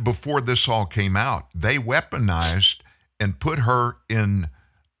 even before this all came out, they weaponized and put her in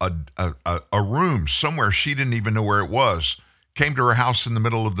a room somewhere she didn't even know where it was, came to her house in the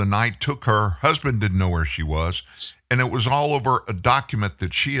middle of the night, took her husband, didn't know where she was, and it was all over a document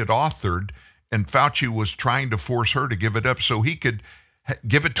that she had authored, and Fauci was trying to force her to give it up so he could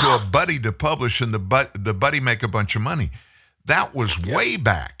give it to a buddy to publish, and the buddy make a bunch of money. That was way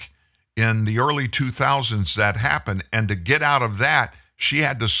back in the early 2000s that happened, and to get out of that, she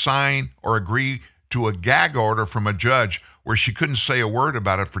had to sign or agree to a gag order from a judge where she couldn't say a word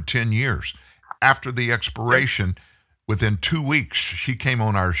about it for 10 years. After the expiration, within 2 weeks, she came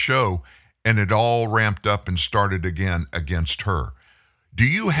on our show, and it all ramped up and started again against her. Do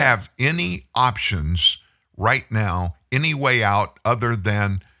you have any options right now, any way out other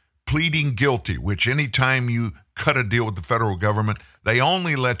than pleading guilty, which anytime you cut a deal with the federal government, they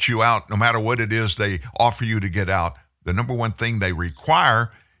only let you out no matter what it is they offer you to get out. The number one thing they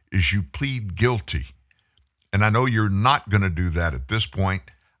require is you plead guilty. And I know you're not going to do that at this point.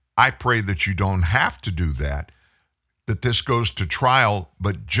 I pray that you don't have to do that this goes to trial.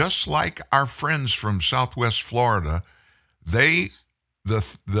 But just like our friends from Southwest Florida, the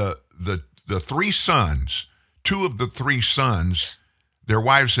three sons, two of the three sons, their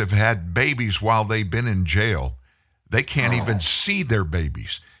wives have had babies while they've been in jail. They can't even see their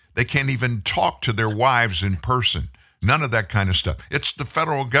babies. They can't even talk to their wives in person. None of that kind of stuff. It's the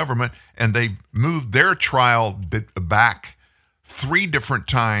federal government, and they've moved their trial back 3 different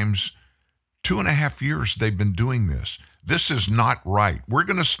times. 2.5 years they've been doing this. This is not right. We're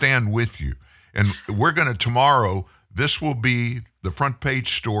going to stand with you. And we're going to tomorrow, this will be the front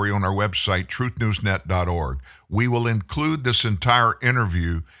page story on our website, truthnewsnet.org. We will include this entire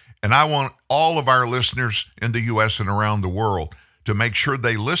interview. And I want all of our listeners in the U.S. and around the world to make sure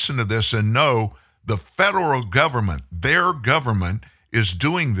they listen to this and know the federal government, their government, is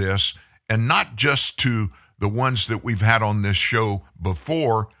doing this, and not just to the ones that we've had on this show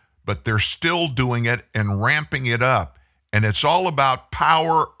before, but they're still doing it and ramping it up. And it's all about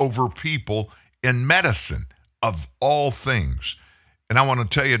power over people in medicine, of all things. And I want to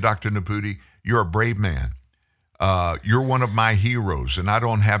tell you, Dr. Naputi, you're a brave man. You're one of my heroes, and I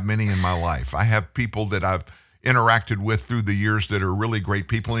don't have many in my life. I have people that I've interacted with through the years that are really great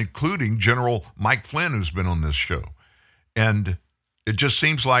people, including General Mike Flynn, who's been on this show. And it just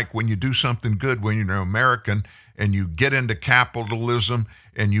seems like when you do something good, when you're an American and you get into capitalism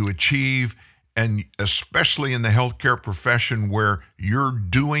and you achieve, and especially in the healthcare profession where you're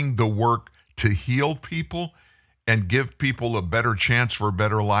doing the work to heal people and give people a better chance for a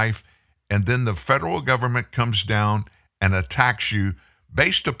better life, and then the federal government comes down and attacks you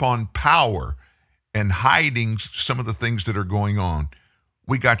based upon power and hiding some of the things that are going on,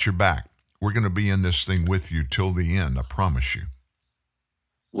 we got your back. We're going to be in this thing with you till the end, I promise you.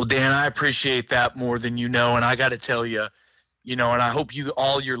 Well, Dan, I appreciate that more than you know, and I got to tell you, and I hope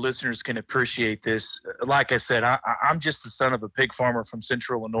all your listeners can appreciate this. Like I said, I'm just the son of a pig farmer from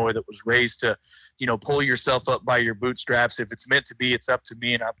Central Illinois that was raised to, pull yourself up by your bootstraps. If it's meant to be, it's up to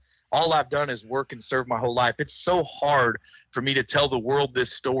me. And all I've done is work and serve my whole life. It's so hard for me to tell the world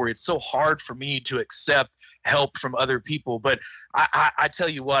this story. It's so hard for me to accept help from other people. But I tell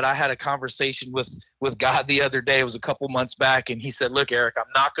you what, I had a conversation with God the other day. It was a couple months back. And he said, look, Eric, I'm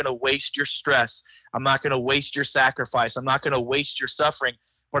not going to waste your stress. I'm not going to waste your sacrifice. I'm not going to waste your suffering.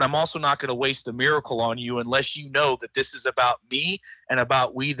 But I'm also not going to waste a miracle on you unless you know that this is about me and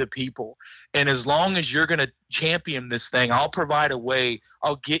about we the people. And as long as you're going to champion this thing, I'll provide a way.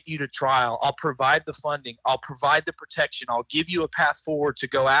 I'll get you to trial. I'll provide the funding. I'll provide the protection. I'll give you a path forward to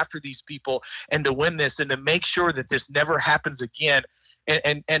go after these people and to win this and to make sure that this never happens again.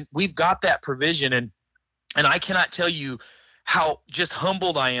 And we've got that provision. And I cannot tell you how just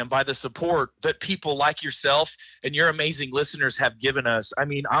humbled I am by the support that people like yourself and your amazing listeners have given us. I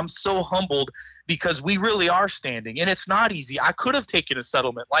mean, I'm so humbled because we really are standing, and it's not easy. I could have taken a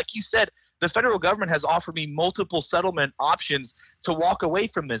settlement. Like you said, the federal government has offered me multiple settlement options to walk away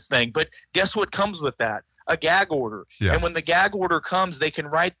from this thing. But guess what comes with that? A gag order. Yeah. And when the gag order comes, they can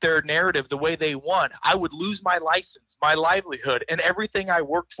write their narrative the way they want. I would lose my license, my livelihood, and everything I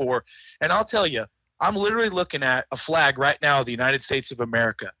worked for. And I'll tell you, I'm literally looking at a flag right now of the United States of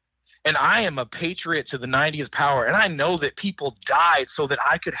America. And I am a patriot to the 90th power. And I know that people died so that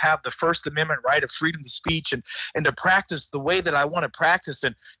I could have the First Amendment right of freedom of speech and to practice the way that I want to practice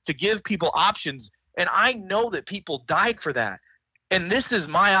and to give people options. And I know that people died for that. And this is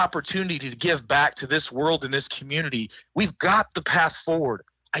my opportunity to give back to this world and this community. We've got the path forward.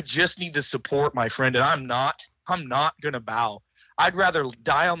 I just need the support, my friend. And I'm not going to bow. I'd rather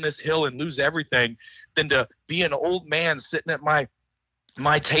die on this hill and lose everything than to be an old man sitting at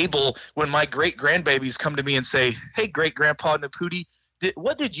my table when my great grandbabies come to me and say, hey, great grandpa Naputi,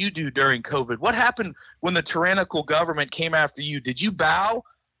 What did you do during COVID? What happened when the tyrannical government came after you? Did you bow,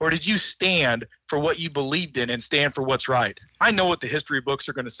 or did you stand for what you believed in and stand for what's right? I know what the history books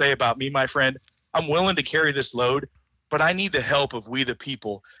are going to say about me, my friend. I'm willing to carry this load, but I need the help of we the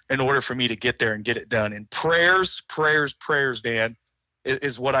people in order for me to get there and get it done. And prayers, Dan,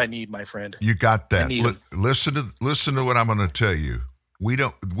 is what I need, my friend. You got that. Listen to what I'm going to tell you. We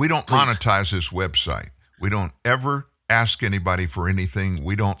don't monetize this website. We don't ever ask anybody for anything.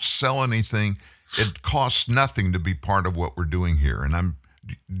 We don't sell anything. It costs nothing to be part of what we're doing here. And I'm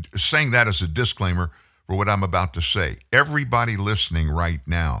saying that as a disclaimer for what I'm about to say. Everybody listening right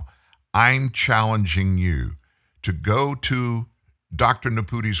now, I'm challenging you to go to Dr.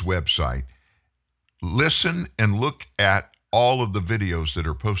 Naputi's website, listen and look at all of the videos that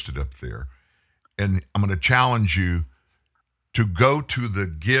are posted up there. And I'm going to challenge you to go to the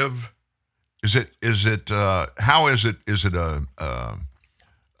Give. Is it a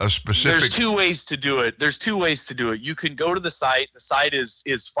specific? There's two ways to do it. You can go to the site. The site is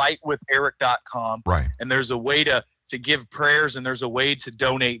fightwitheric.com. Right. And there's a way to give prayers, and there's a way to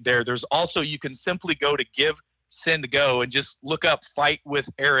donate there. There's also, you can simply go to Give, Send, Go and just look up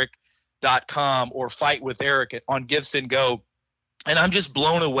fightwitheric.com or Fight with Eric on Give, Send, Go. And I'm just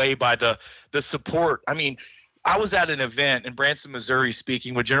blown away by the support. I mean, I was at an event in Branson, Missouri,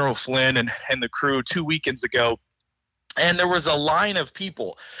 speaking with General Flynn and the crew 2 weekends ago. And there was a line of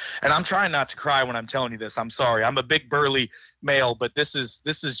people, and I'm trying not to cry when I'm telling you this. I'm sorry. I'm a big burly male, but this is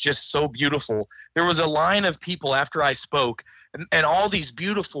just so beautiful. There was a line of people after I spoke, and all these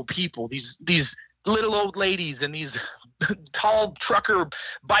beautiful people, these little old ladies and these tall trucker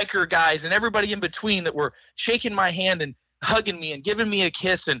biker guys and everybody in between that were shaking my hand and hugging me and giving me a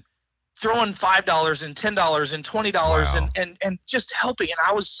kiss and throwing $5 and $10 and $20 Wow. and just helping. And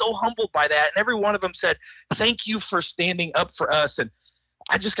I was so humbled by that. And every one of them said, thank you for standing up for us. And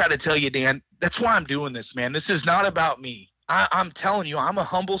I just got to tell you, Dan, that's why I'm doing this, man. This is not about me. I'm telling you, I'm a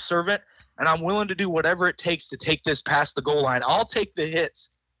humble servant, and I'm willing to do whatever it takes to take this past the goal line. I'll take the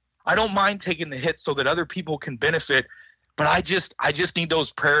hits. I don't mind taking the hits so that other people can benefit. But I just need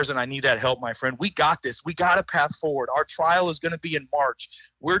those prayers, and I need that help, my friend. We got this. We got a path forward. Our trial is going to be in March.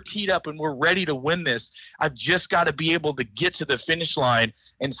 We're teed up, and we're ready to win this. I've just got to be able to get to the finish line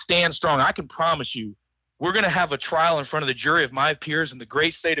and stand strong. I can promise you, we're going to have a trial in front of the jury of my peers in the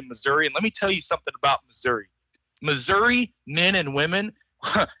great state of Missouri. And let me tell you something about Missouri. Missouri men and women,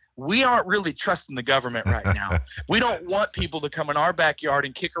 we aren't really trusting the government right now. We don't want people to come in our backyard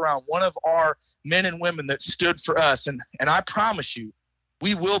and kick around one of our men and women that stood for us. And I promise you,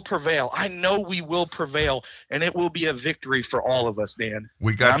 we will prevail. I know we will prevail, and it will be a victory for all of us, Dan.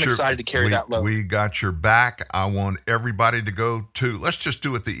 I'm excited to carry that load. We got your back. I want everybody to go to, let's just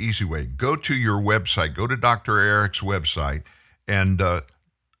do it the easy way. Go to your website, go to Dr. Eric's website, and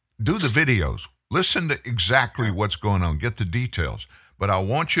do the videos. Listen to exactly what's going on. Get the details. But I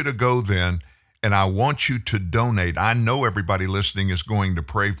want you to go then, and I want you to donate. I know everybody listening is going to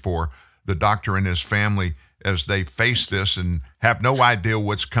pray for the doctor and his family as they face this and have no idea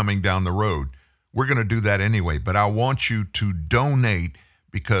what's coming down the road. We're going to do that anyway, but I want you to donate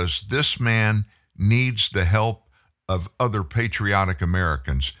because this man needs the help of other patriotic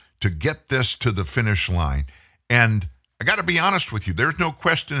Americans to get this to the finish line. And I got to be honest with you, there's no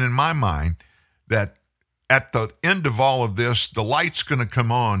question in my mind that at the end of all of this, the light's going to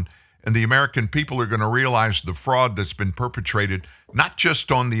come on and the American people are going to realize the fraud that's been perpetrated, not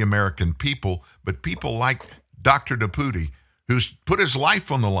just on the American people, but people like Dr. Naputi, who's put his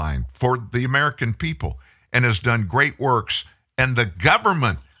life on the line for the American people and has done great works. And the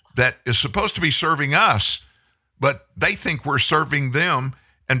government that is supposed to be serving us, but they think we're serving them.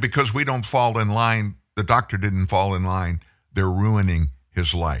 And because we don't fall in line, the doctor didn't fall in line, they're ruining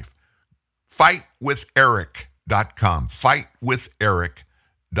his life. Fightwitheric.com.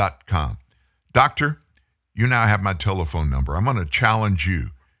 Fightwitheric.com. Doctor, you now have my telephone number. I'm going to challenge you.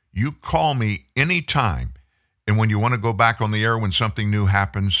 You call me anytime, and when you want to go back on the air when something new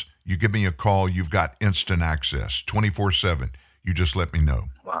happens, you give me a call. You've got instant access, 24/7. You just let me know.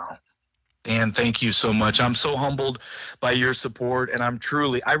 Wow. Dan, thank you so much. I'm so humbled by your support, and I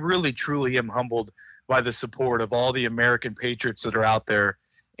really, truly am humbled by the support of all the American patriots that are out there.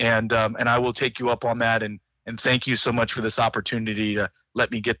 And I will take you up on that. And thank you so much for this opportunity to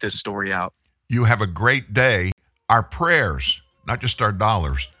let me get this story out. You have a great day. Our prayers, not just our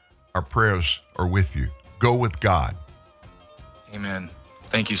dollars, our prayers are with you. Go with God. Amen.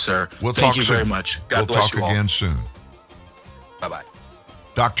 Thank you, sir. Thank you soon. very much. God we'll bless talk you all. again soon. Bye-bye.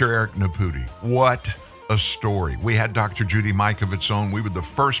 Dr. Eric Naputi. What a story. We had Dr. Judy Mikovits on. We were the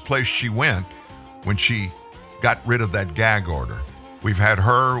first place she went when she got rid of that gag order. We've had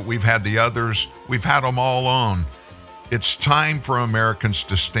her, we've had the others, we've had them all on. It's time for Americans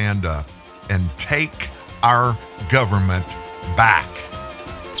to stand up and take our government back.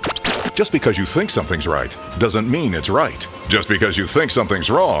 Just because you think something's right doesn't mean it's right. Just because you think something's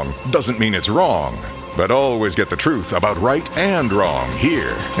wrong doesn't mean it's wrong. But always get the truth about right and wrong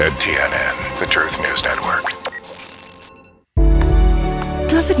here at TNN, the Truth News Network.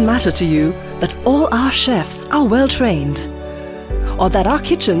 Does it matter to you that all our chefs are well trained? Or that our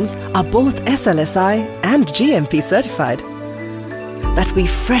kitchens are both SLSI and GMP certified? That we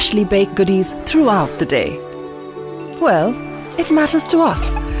freshly bake goodies throughout the day? Well, it matters to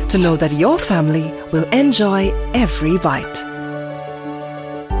us to know that your family will enjoy every bite.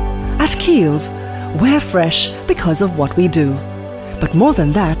 At Kiehl's, we're fresh because of what we do. But more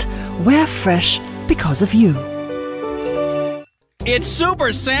than that, we're fresh because of you. It's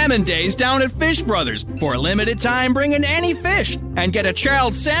Super Salmon Days down at Fish Brothers. For a limited time, bring in any fish and get a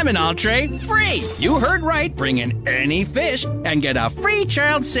chilled salmon entree free. You heard right. Bring in any fish and get a free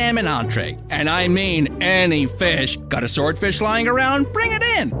chilled salmon entree. And I mean any fish. Got a swordfish lying around? Bring it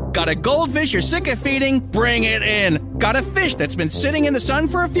in. Got a goldfish you're sick of feeding? Bring it in. Got a fish that's been sitting in the sun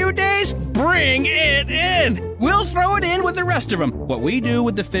for a few days? Bring it in. We'll throw it in with the rest of them. What we do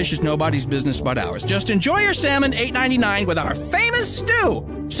with the fish is nobody's business but ours. Just enjoy your salmon $8.99 with our famous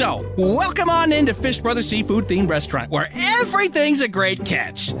stew. So, welcome on into Fish Brothers Seafood Themed Restaurant, where everything's a great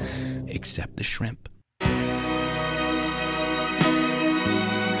catch. Except the shrimp.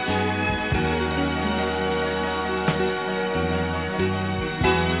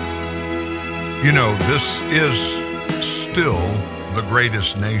 You know, this is still the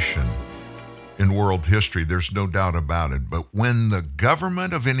greatest nation in world history. There's no doubt about it. But when the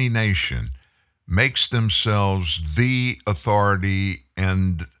government of any nation makes themselves the authority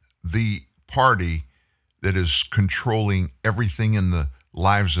and the party that is controlling everything in the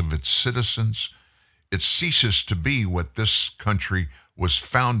lives of its citizens, it ceases to be what this country was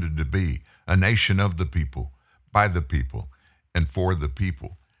founded to be, a nation of the people, by the people, and for the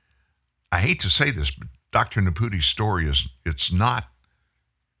people. I hate to say this, but Dr. Naputi's story it's not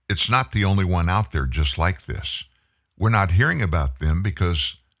the only one out there just like this. We're not hearing about them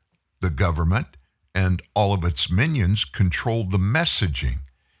because the government and all of its minions control the messaging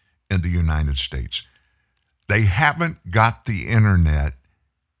in the United States. They haven't got the internet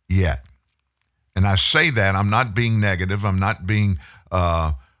yet. And I say that, I'm not being negative. I'm not being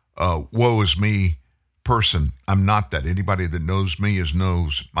woe is me person. I'm not that. Anybody that knows me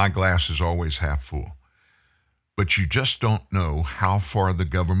knows my glass is always half full. But you just don't know how far the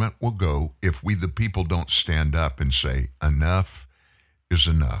government will go if we, the people, don't stand up and say, enough is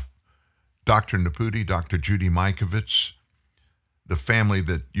enough. Dr. Naputi, Dr. Judy Mikovits, the family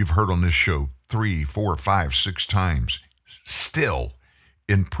that you've heard on this show 3, 4, 5, 6 times, still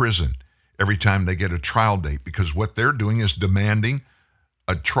in prison every time they get a trial date, because what they're doing is demanding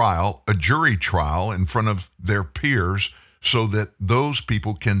a trial, a jury trial in front of their peers so that those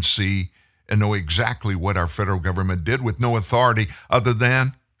people can see and know exactly what our federal government did with no authority other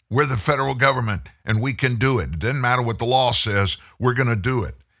than we're the federal government and we can do it. It doesn't matter what the law says, we're going to do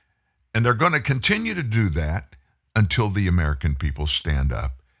it. And they're going to continue to do that until the American people stand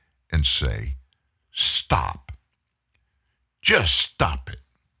up and say, stop. Just stop it.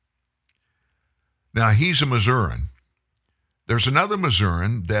 Now, he's a Missourian. There's another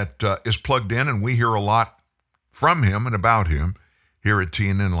Missourian that is plugged in, and we hear a lot from him and about him here at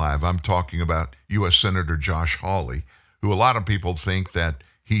TNN Live. I'm talking about U.S. Senator Josh Hawley, who a lot of people think that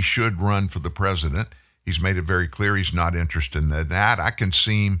he should run for the president. He's made it very clear he's not interested in that. I can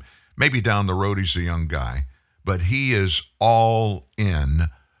see him maybe down the road. He's a young guy, but he is all in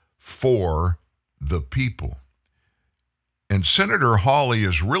for the people. And Senator Hawley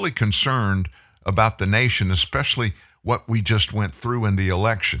is really concerned about the nation, especially what we just went through in the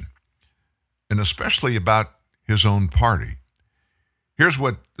election, and especially about his own party. Here's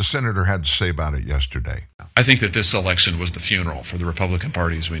what the senator had to say about it yesterday. I think that this election was the funeral for the Republican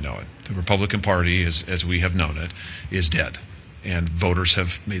Party as we know it. The Republican Party, as we have known it, is dead. And voters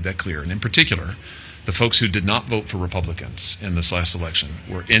have made that clear. And in particular, the folks who did not vote for Republicans in this last election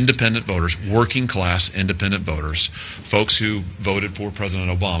were independent voters, working class independent voters, folks who voted for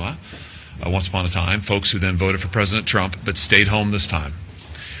President Obama once upon a time, folks who then voted for President Trump but stayed home this time.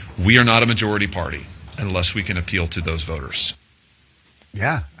 We are not a majority party unless we can appeal to those voters.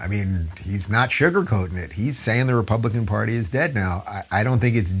 Yeah, I mean, he's not sugarcoating it. He's saying the Republican Party is dead now. I don't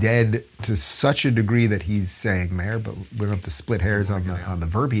think it's dead to such a degree that he's saying, Mayor, but we don't have to split hairs on the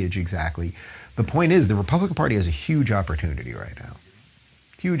verbiage exactly. The point is, the Republican Party has a huge opportunity right now.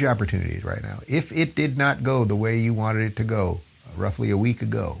 Huge opportunity right now. If it did not go the way you wanted it to go roughly a week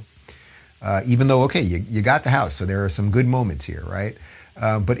ago. Even though, okay, you got the House, so there are some good moments here, right?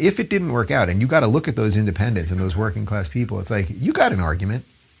 But if it didn't work out, and you got to look at those independents and those working class people, it's like, you got an argument.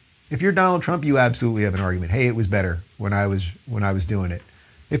 If you're Donald Trump, you absolutely have an argument. Hey, it was better when I was doing it.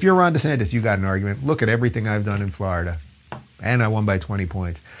 If you're Ron DeSantis, you got an argument. Look at everything I've done in Florida, and I won by 20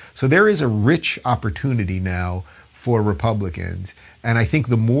 points. So there is a rich opportunity now for Republicans, and I think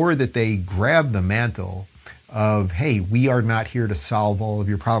the more that they grab the mantle of, hey, we are not here to solve all of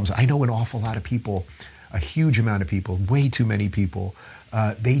your problems. I know an awful lot of people, a huge amount of people, way too many people,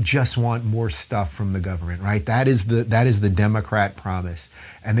 they just want more stuff from the government, right? That is the Democrat promise.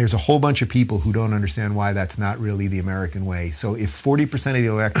 And there's a whole bunch of people who don't understand why that's not really the American way. So if 40% of the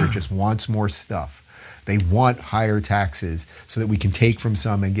electorate just wants more stuff, they want higher taxes so that we can take from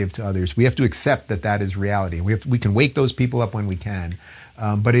some and give to others, we have to accept that that is reality. We can wake those people up when we can,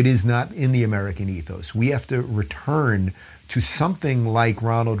 but it is not in the American ethos. We have to return to something like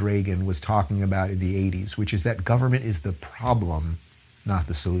Ronald Reagan was talking about in the 80s, which is that government is the problem, not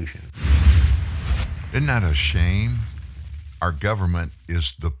the solution. Isn't that a shame? Our government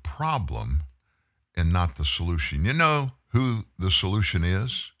is the problem and not the solution. You know who the solution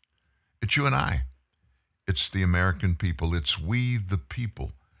is? It's you and I. It's the American people. It's we, the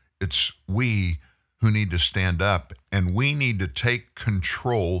people. It's we who need to stand up, and we need to take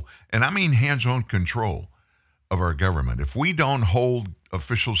control, and I mean hands-on control of our government. If we don't hold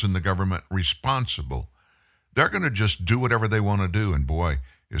officials in the government responsible, they're going to just do whatever they want to do, and boy,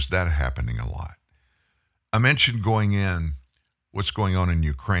 is that happening a lot. I mentioned going in what's going on in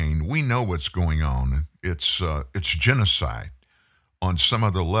Ukraine. We know what's going on. It's genocide on some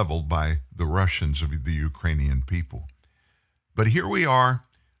other level by the Russians of the Ukrainian people. But here we are.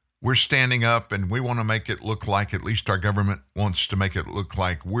 We're standing up, and we want to make it look like, at least our government wants to make it look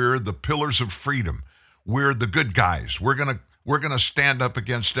like, we're the pillars of freedom. We're the good guys. We're gonna stand up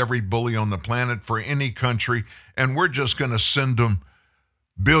against every bully on the planet for any country, and we're just going to send them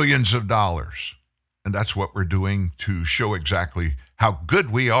billions of dollars. And that's what we're doing to show exactly how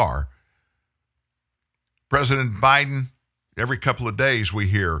good we are. President Biden, every couple of days we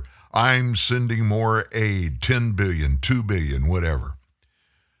hear, I'm sending more aid, 10 billion, 2 billion, whatever.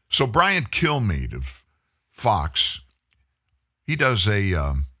 So Brian Kilmeade of Fox, he does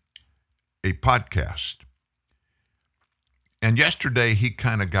a podcast. And yesterday he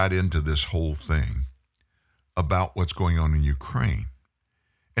kind of got into this whole thing about what's going on in Ukraine.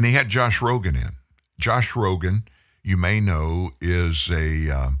 And he had Josh Rogan in. Josh Rogan, you may know, is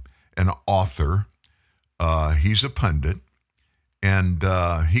an author. He's a pundit. And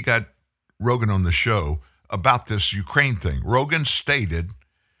he got Rogan on the show about this Ukraine thing. Rogan stated,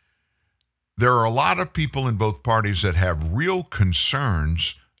 there are a lot of people in both parties that have real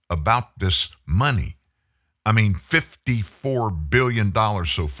concerns about this money. I mean, $54 billion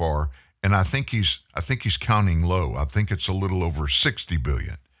so far, and I think he's counting low. I think it's a little over $60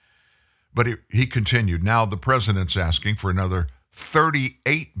 billion. But he continued, now the president's asking for another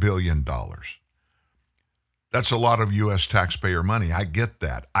 $38 billion. That's a lot of U.S. taxpayer money. I get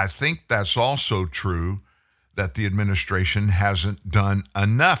that. I think that's also true that the administration hasn't done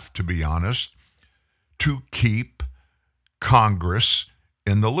enough, to be honest, to keep Congress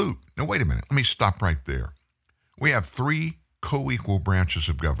in the loop. Now, wait a minute. Let me stop right there. We have three co-equal branches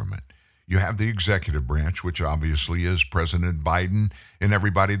of government. You have the executive branch, which obviously is President Biden and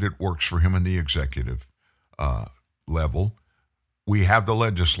everybody that works for him in the executive level. We have the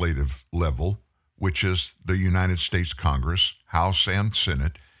legislative level, which is the United States Congress, House and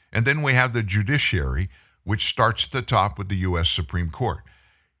Senate. And then we have the judiciary, which starts at the top with the U.S. Supreme Court.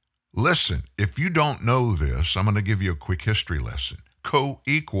 Listen, if you don't know this, I'm going to give you a quick history lesson.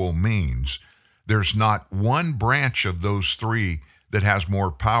 Co-equal means there's not one branch of those three that has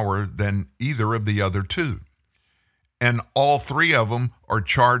more power than either of the other two. And all three of them are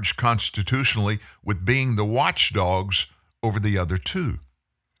charged constitutionally with being the watchdogs over the other two.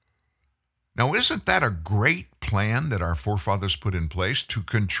 Now, isn't that a great plan that our forefathers put in place to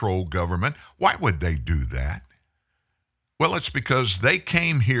control government? Why would they do that? Well, it's because they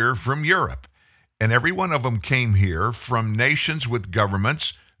came here from Europe, and every one of them came here from nations with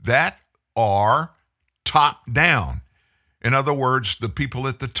governments that are top down. In other words, the people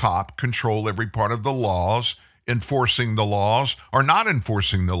at the top control every part of the laws, enforcing the laws or not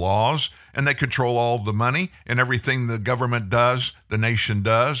enforcing the laws, and they control all the money and everything the government does, the nation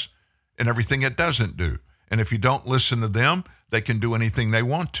does, and everything it doesn't do. And if you don't listen to them, they can do anything they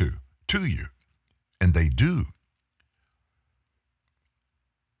want to you. And they do.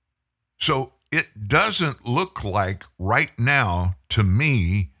 So it doesn't look like right now to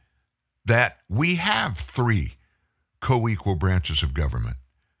me that we have three co-equal branches of government.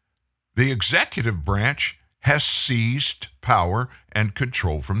 The executive branch has seized power and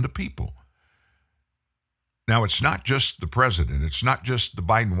control from the people. Now, it's not just the president. It's not just the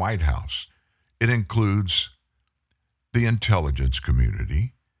Biden White House. It includes the intelligence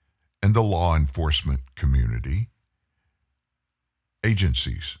community and the law enforcement community,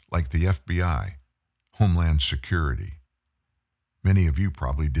 agencies like the FBI, Homeland Security. Many of you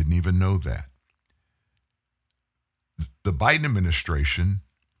probably didn't even know that. The Biden administration,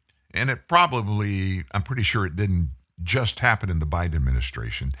 and it probably, I'm pretty sure it didn't just happen in the Biden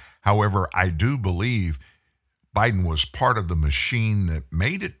administration. However, I do believe Biden was part of the machine that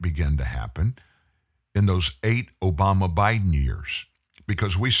made it begin to happen in those 8 Obama-Biden years,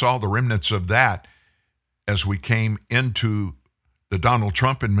 because we saw the remnants of that as we came into the Donald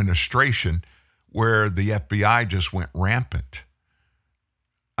Trump administration, where the FBI just went rampant.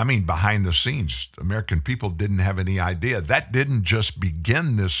 I mean, behind the scenes, American people didn't have any idea. That didn't just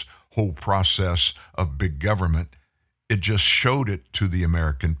begin this whole process of big government. It just showed it to the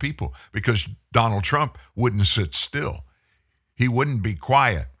American people, because Donald Trump wouldn't sit still. He wouldn't be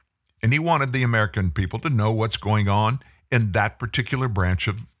quiet. And he wanted the American people to know what's going on in that particular branch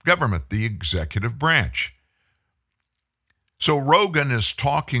of government, the executive branch. So Rogan is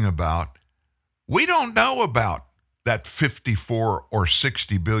talking about, we don't know about that $54 or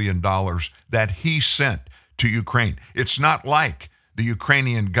 $60 billion that he sent to Ukraine. It's not like the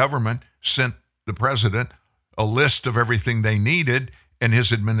Ukrainian government sent the president a list of everything they needed, and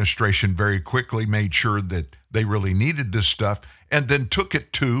his administration very quickly made sure that they really needed this stuff and then took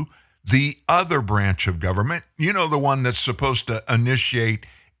it to the other branch of government, you know, the one that's supposed to initiate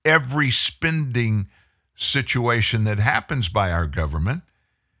every spending situation that happens by our government.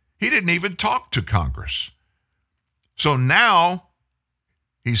 He didn't even talk to Congress. So now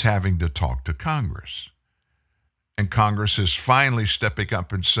he's having to talk to Congress. And Congress is finally stepping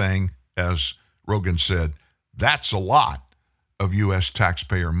up and saying, as Rogan said, that's a lot of U.S.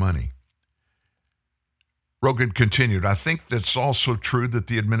 taxpayer money. Rogan continued, I think that's also true that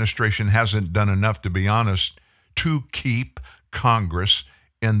the administration hasn't done enough, to be honest, to keep Congress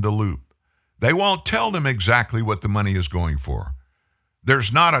in the loop. They won't tell them exactly what the money is going for.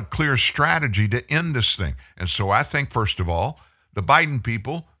 There's not a clear strategy to end this thing. And so I think, first of all, the Biden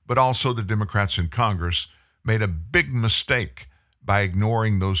people, but also the Democrats in Congress, made a big mistake by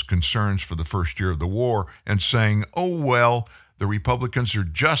ignoring those concerns for the first year of the war and saying, oh, well, the Republicans are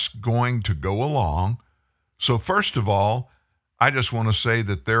just going to go along. So first of all, I just want to say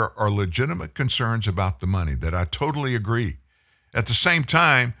that there are legitimate concerns about the money, that I totally agree. At the same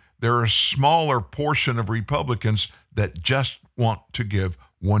time, there are a smaller portion of Republicans that just want to give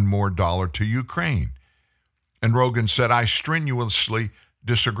one more dollar to Ukraine. And Rogan said, I strenuously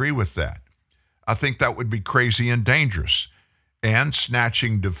disagree with that. I think that would be crazy and dangerous. And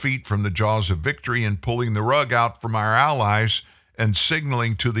snatching defeat from the jaws of victory and pulling the rug out from our allies and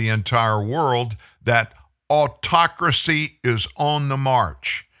signaling to the entire world that autocracy is on the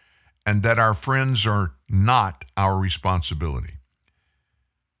march and that our friends are not our responsibility.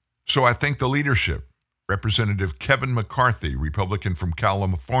 So I think the leadership, Representative Kevin McCarthy, Republican from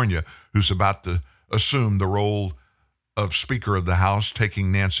California, who's about to assume the role of Speaker of the House,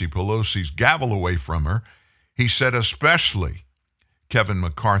 taking Nancy Pelosi's gavel away from her, he said especially Kevin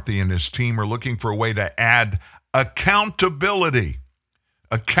McCarthy and his team are looking for a way to add accountability,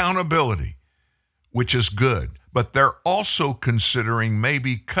 which is good, but they're also considering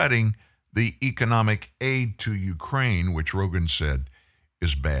maybe cutting the economic aid to Ukraine, which Rogan said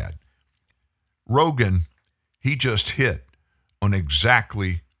is bad. Rogan, he just hit on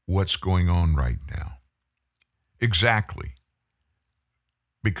exactly what's going on right now. Exactly.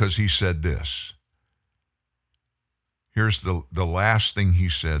 Because he said this. Here's the last thing he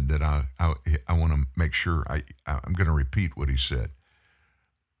said that I want to make sure I'm going to repeat what he said.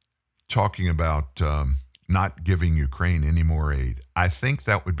 Talking about not giving Ukraine any more aid. I think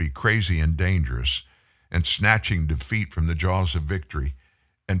that would be crazy and dangerous and snatching defeat from the jaws of victory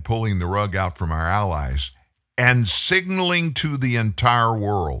and pulling the rug out from our allies and signaling to the entire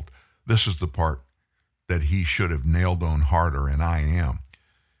world. This is the part that he should have nailed on harder, and I am.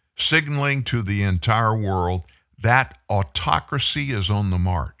 Signaling to the entire world that autocracy is on the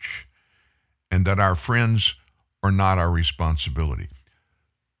march and that our friends are not our responsibility.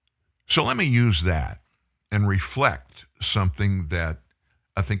 So let me use that and reflect something that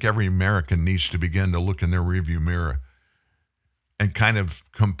I think every American needs to begin to look in their rearview mirror and kind of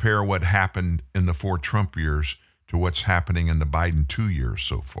compare what happened in the 4 Trump years to what's happening in the Biden 2 years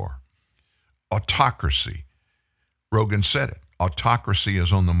so far. Autocracy. Rogan said it. Autocracy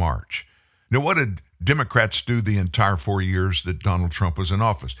is on the march. Now, what did Democrats do the entire 4 years that Donald Trump was in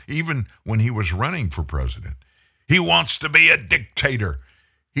office, even when he was running for president. He wants to be a dictator.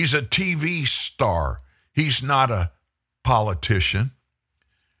 He's a TV star. He's not a politician.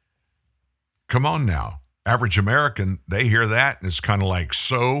 Come on now. Average American, they hear that and it's kind of like,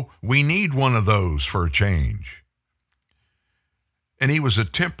 so we need one of those for a change. And he was a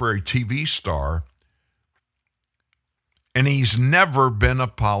temporary TV star, and he's never been a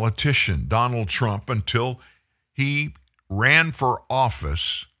politician, Donald Trump, until he ran for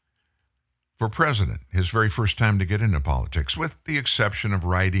office for president, his very first time to get into politics, with the exception of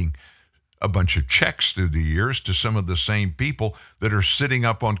writing a bunch of checks through the years to some of the same people that are sitting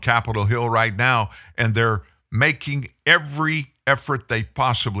up on Capitol Hill right now, and they're making every effort they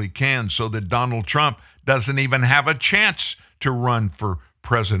possibly can so that Donald Trump doesn't even have a chance to run for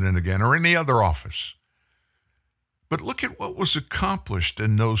president again or any other office. But look at what was accomplished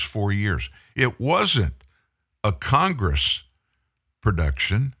in those 4 years. It wasn't a Congress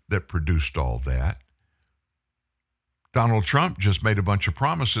production that produced all that. Donald Trump just made a bunch of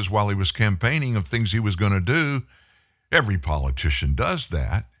promises while he was campaigning of things he was going to do. Every politician does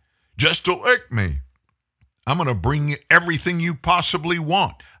that. Just elect me. I'm going to bring you everything you possibly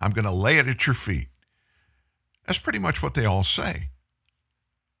want. I'm going to lay it at your feet. That's pretty much what they all say.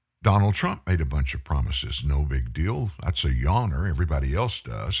 Donald Trump made a bunch of promises. No big deal. That's a yawner. Everybody else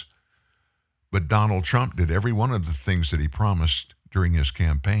does. But Donald Trump did every one of the things that he promised during his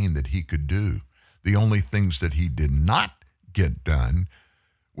campaign that he could do. The only things that he did not get done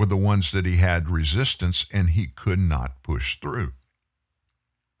were the ones that he had resistance and he could not push through.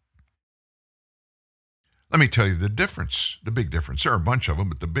 Let me tell you the difference, the big difference. There are a bunch of them,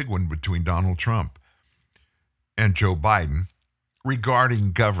 but the big one between Donald Trump and Joe Biden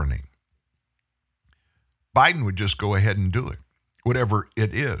regarding governing. Biden would just go ahead and do it, whatever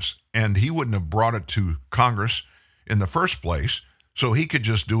it is. And he wouldn't have brought it to Congress in the first place, so he could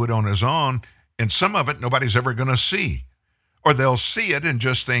just do it on his own. And some of it nobody's ever going to see. Or they'll see it and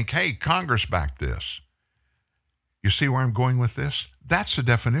just think, hey, Congress backed this. You see where I'm going with this? That's the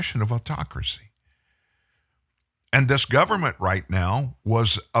definition of autocracy. And this government right now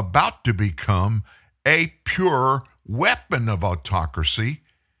was about to become a pure weapon of autocracy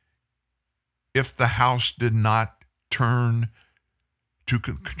if the House did not turn to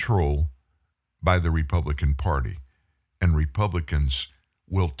control by the Republican Party. And Republicans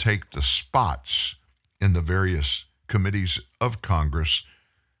will take the spots in the various committees of Congress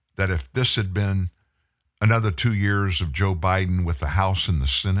that if this had been another 2 years of Joe Biden with the House and the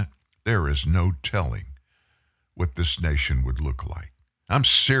Senate, there is no telling what this nation would look like. I'm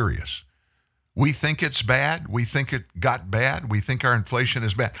serious. We think it's bad. We think it got bad. We think our inflation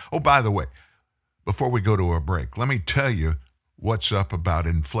is bad. Oh, by the way, before we go to a break, let me tell you what's up about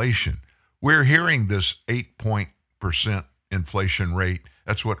inflation. We're hearing this 8% inflation rate.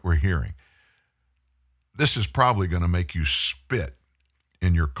 That's what we're hearing. This is probably going to make you spit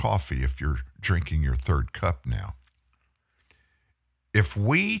in your coffee if you're drinking your third cup now. If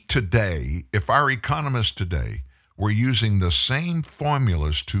our economists today were using the same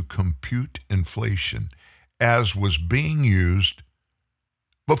formulas to compute inflation as was being used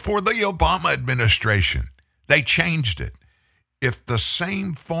before the Obama administration, they changed it. If the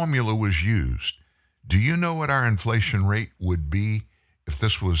same formula was used, do you know what our inflation rate would be if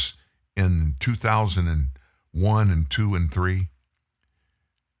this was in 2001 and 2 and 3?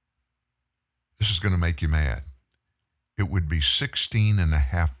 This is going to make you mad. It would be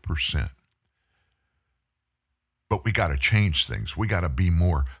 16.5%. But we got to change things. We got to be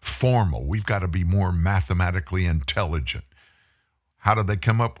more formal. We've got to be more mathematically intelligent. How do they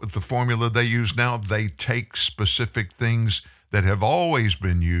come up with the formula they use now? They take specific things that have always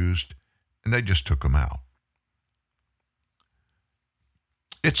been used and they just took them out.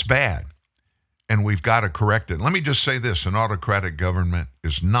 It's bad, and we've got to correct it. Let me just say this, an autocratic government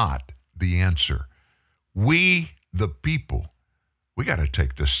is not the answer. We, the people, we got to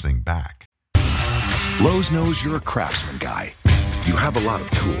take this thing back. Lowe's knows you're a craftsman guy. You have a lot of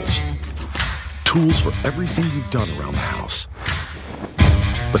tools. Tools for everything you've done around the house.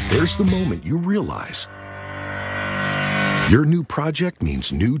 But there's the moment you realize your new project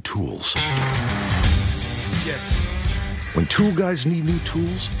means new tools. Yes. When tool guys need new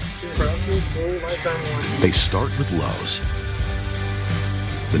tools, they start with Lowe's,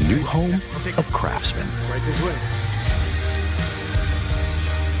 the new home of craftsmen. Right this way.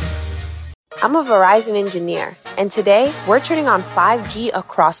 I'm a Verizon engineer, and today we're turning on 5G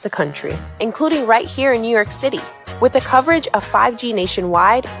across the country, including right here in New York City. With the coverage of 5G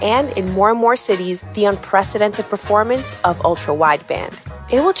nationwide and in more cities, the unprecedented performance of ultra-wideband.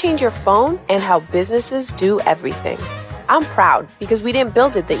 It will change your phone and how businesses do everything. I'm proud because we didn't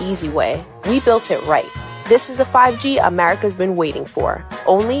build it the easy way. We built it right. This is the 5G America's been waiting for,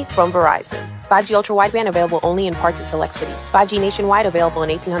 only from Verizon. 5G ultra-wideband available only in parts of select cities. 5G nationwide available in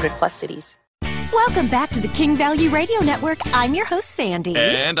 1,800 plus cities. Welcome back to the King Value Radio Network. I'm your host, Sandy.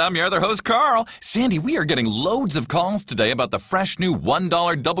 And I'm your other host, Carl. Sandy, we are getting loads of calls today about the fresh new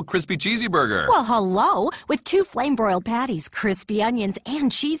 $1 Double Crispy Cheesy Burger. Well, hello. With 2 flame-broiled patties, crispy onions,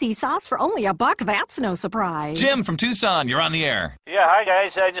 and cheesy sauce for only $1, that's no surprise. Jim from Tucson, you're on the air. Yeah, hi,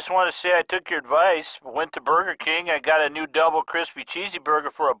 guys. I just want to say I took your advice, went to Burger King, I got a new Double Crispy Cheesy Burger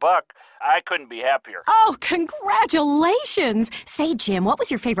for $1. I couldn't be happier. Oh, congratulations. Say, Jim, what was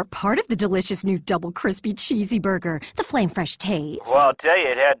your favorite part of the delicious new Double Crispy Cheesy Burger? The flame fresh taste? Well, I'll tell you,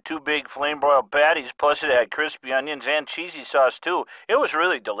 it had 2 big flame-broiled patties, plus it had crispy onions and cheesy sauce, too. It was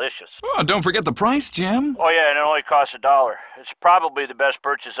really delicious. Oh, don't forget the price, Jim. Oh, yeah, and it only cost $1. It's probably the best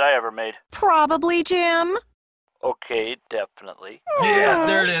purchase I ever made. Probably, Jim. Okay, definitely. Yeah,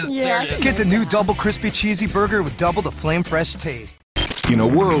 there it is. Yeah. There it is. Get the new Double Crispy Cheesy Burger with double the flame fresh taste. In a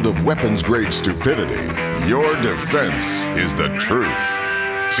world of weapons-grade stupidity, your defense is the truth.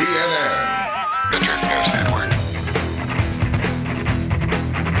 TNN, the Truth News Network.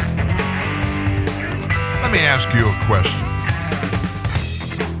 Let me ask you a question.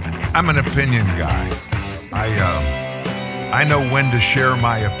 I'm an opinion guy. I know when to share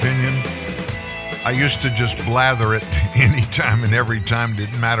my opinion. I used to just blather it anytime and every time.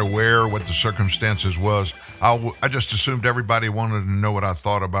 Didn't matter where, what the circumstances was. I just assumed everybody wanted to know what I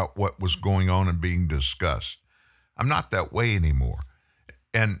thought about what was going on and being discussed. I'm not that way anymore.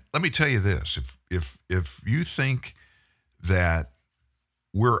 And let me tell you this: if you think that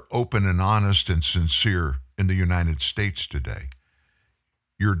we're open and honest and sincere in the United States today,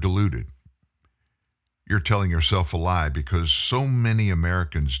 you're deluded. You're telling yourself a lie, because so many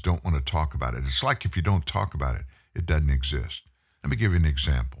Americans don't want to talk about it. It's like if you don't talk about it, it doesn't exist. Let me give you an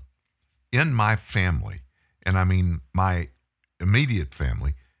example. In my family, and I mean my immediate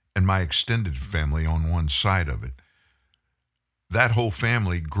family and my extended family on one side of it, that whole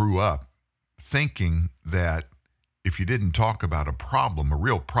family grew up thinking that if you didn't talk about a problem, a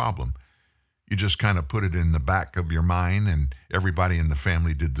real problem, you just kind of put it in the back of your mind, and everybody in the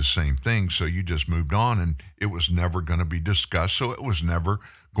family did the same thing. So you just moved on, and it was never going to be discussed. So it was never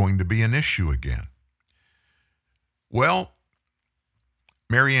going to be an issue again. Well,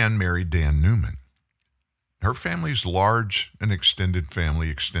 Marianne married Dan Newman. Her family's large, an extended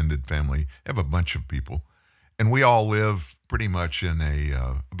family, have a bunch of people. And we all live pretty much in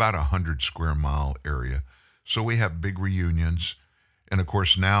about 100 square mile area. So we have big reunions. And of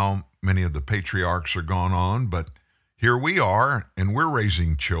course, now many of the patriarchs are gone on, but here we are, and we're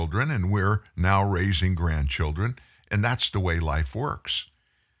raising children, and we're now raising grandchildren, and that's the way life works.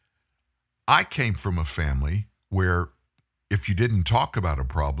 I came from a family where if you didn't talk about a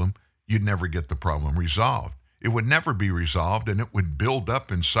problem, you'd never get the problem resolved. It would never be resolved, and it would build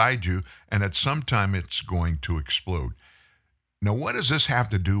up inside you, and at some time it's going to explode. Now, what does this have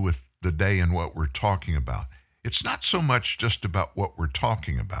to do with the day and what we're talking about? It's not so much just about what we're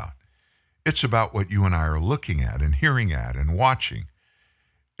talking about. It's about what you and I are looking at and hearing at and watching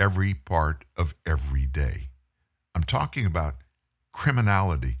every part of every day. I'm talking about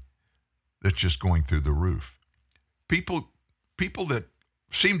criminality that's just going through the roof. People that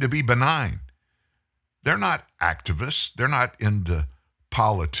seem to be benign. They're not activists. They're not into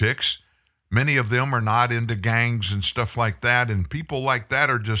politics. Many of them are not into gangs and stuff like that. And people like that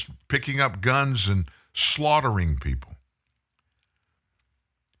are just picking up guns and slaughtering people.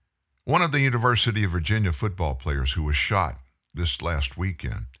 One of the University of Virginia football players who was shot this last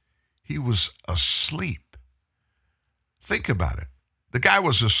weekend, he was asleep. Think about it. The guy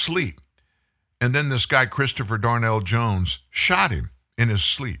was asleep. And then this guy, Christopher Darnell Jones, shot him in his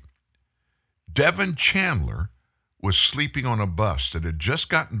sleep. Devin Chandler was sleeping on a bus that had just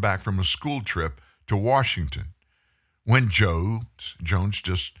gotten back from a school trip to Washington when Jones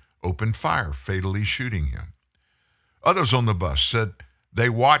just opened fire, fatally shooting him. Others on the bus said they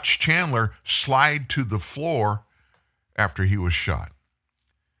watched Chandler slide to the floor after he was shot.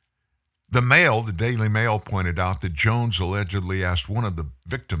 The Daily Mail, pointed out that Jones allegedly asked one of the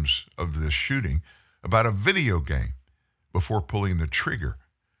victims of this shooting about a video game before pulling the trigger.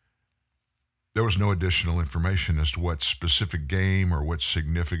 There was no additional information as to what specific game or what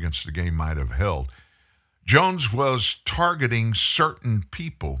significance the game might have held. Jones was targeting certain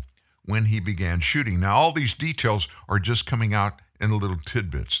people when he began shooting. Now, all these details are just coming out in little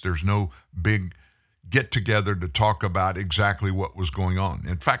tidbits. There's no big, get together to talk about exactly what was going on.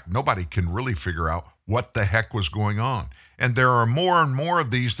 In fact, nobody can really figure out what the heck was going on. And there are more and more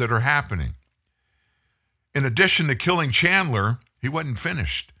of these that are happening. In addition to killing Chandler, he wasn't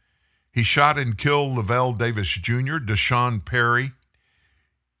finished. He shot and killed Lavelle Davis Jr., Deshaun Perry.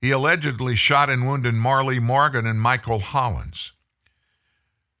 He allegedly shot and wounded Marley Morgan and Michael Hollins.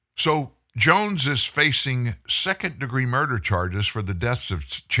 So Jones is facing second-degree murder charges for the deaths of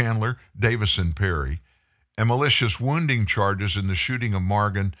Chandler, Davis, and Perry, and malicious wounding charges in the shooting of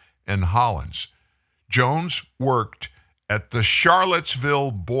Morgan and Hollins. Jones worked at the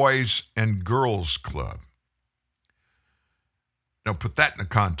Charlottesville Boys and Girls Club. Now, put that in the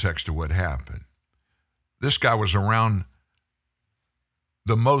context of what happened. This guy was around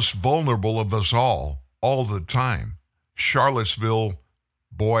the most vulnerable of us all the time. Charlottesville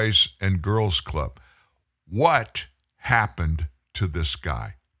Boys and Girls Club. What happened to this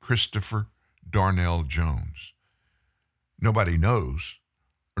guy, Christopher Darnell Jones? Nobody knows,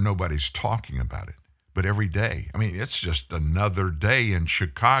 or nobody's talking about it. But every day, I mean, it's just another day in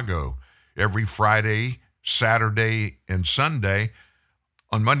Chicago. Every Friday, Saturday, and Sunday.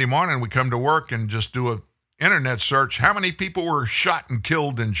 On Monday morning, we come to work and just do an internet search. How many people were shot and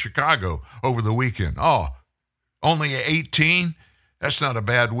killed in Chicago over the weekend? Oh, only 18? That's not a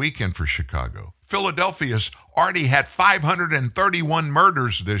bad weekend for Chicago. Philadelphia's already had 531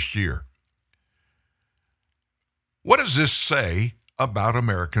 murders this year. What does this say about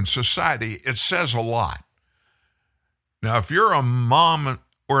American society? It says a lot. Now, if you're a mom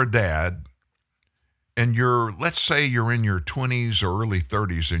or a dad, and let's say you're in your 20s or early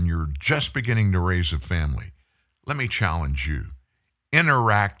 30s and you're just beginning to raise a family, let me challenge you.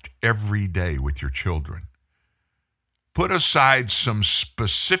 Interact every day with your children. Put aside some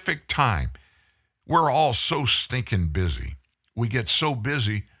specific time. We're all so stinking busy. We get so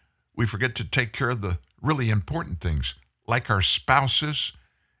busy, we forget to take care of the really important things, like our spouses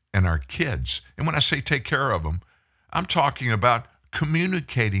and our kids. And when I say take care of them, I'm talking about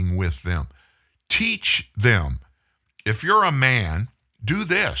communicating with them. Teach them. If you're a man, do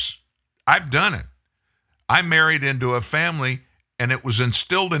this. I've done it. I married into a family, and it was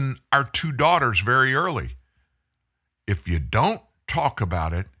instilled in our two daughters very early. If you don't talk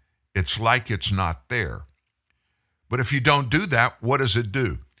about it, it's like it's not there. But if you don't do that, what does it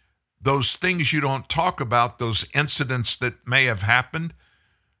do? Those things you don't talk about, those incidents that may have happened,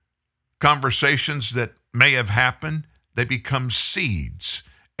 conversations that may have happened, they become seeds.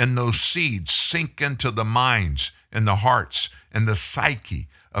 And those seeds sink into the minds and the hearts and the psyche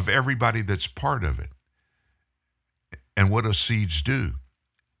of everybody that's part of it. And what do seeds do?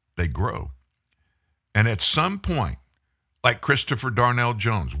 They grow. And at some point, like Christopher Darnell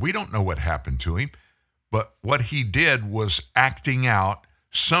Jones, we don't know what happened to him, but what he did was acting out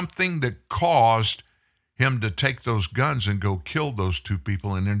something that caused him to take those guns and go kill those two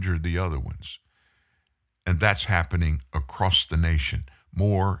people and injure the other ones. And that's happening across the nation.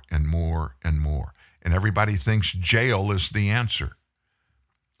 More and more and more. And everybody thinks jail is the answer.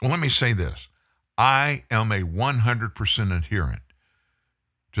 Well, let me say this. I am a 100% adherent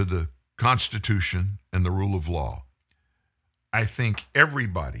to the Constitution and the rule of law. I think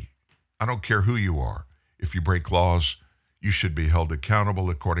everybody, I don't care who you are, if you break laws, you should be held accountable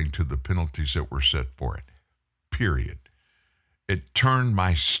according to the penalties that were set for it. Period. It turned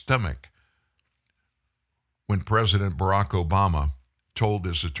my stomach when President Barack Obama told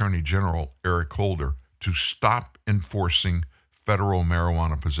his Attorney General, Eric Holder, to stop enforcing federal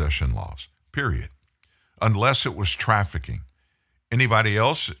marijuana possession laws, period, unless it was trafficking. Anybody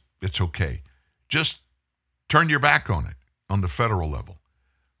else, it's okay. Just turn your back on it on the federal level.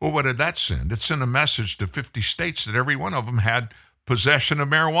 Well, what did that send? It sent a message to 50 states that every one of them had possession of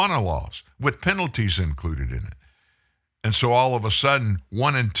marijuana laws with penalties included in it. And so all of a sudden,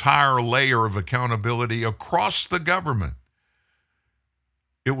 one entire layer of accountability across the government.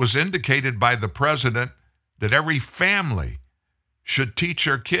 It was indicated by the president that every family should teach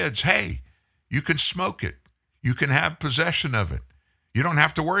their kids, hey, you can smoke it. You can have possession of it. You don't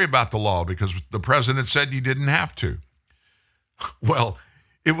have to worry about the law because the president said you didn't have to. Well,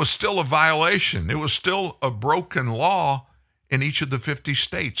 it was still a violation. It was still a broken law in each of the 50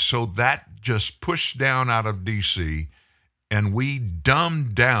 states. So that just pushed down out of D.C., and we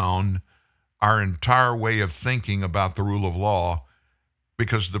dumbed down our entire way of thinking about the rule of law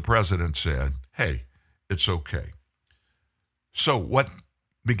because the president said, hey, it's okay. So what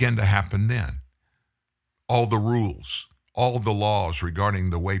began to happen then? All the rules, all the laws regarding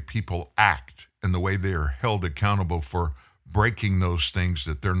the way people act and the way they are held accountable for breaking those things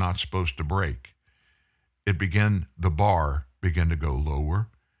that they're not supposed to break. The bar began to go lower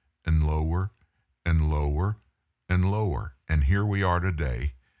and lower and lower and lower. And here we are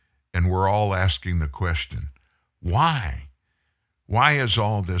today, and we're all asking the question, why? Why is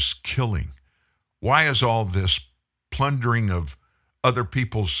all this killing? Why is all this plundering of other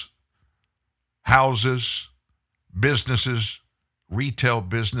people's houses, businesses, retail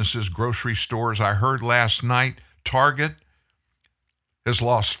businesses, grocery stores? I heard last night Target has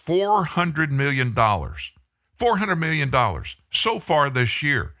lost $400 million. $400 million so far this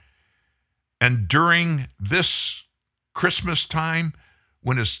year. And during this Christmas time,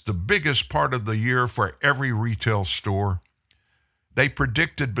 when it's the biggest part of the year for every retail store, they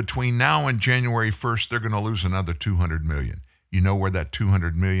predicted between now and January 1st, they're going to lose another $200 million. You know where that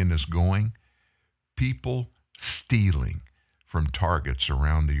 $200 million is going? People stealing from Targets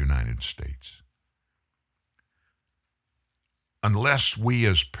around the United States. Unless we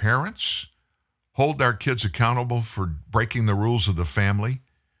as parents hold our kids accountable for breaking the rules of the family,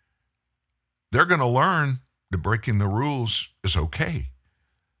 they're going to learn that breaking the rules is okay.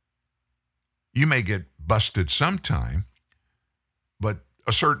 You may get busted sometime, but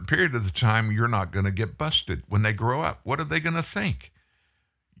a certain period of the time, you're not going to get busted. When they grow up, what are they going to think?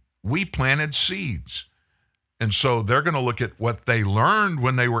 We planted seeds. And so they're going to look at what they learned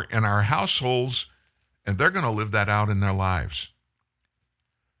when they were in our households, and they're going to live that out in their lives.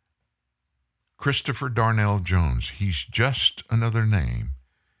 Christopher Darnell Jones, he's just another name,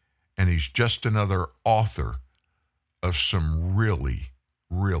 and he's just another author of some really,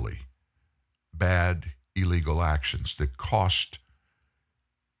 really bad illegal actions that cost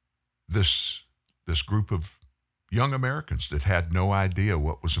this group of young Americans that had no idea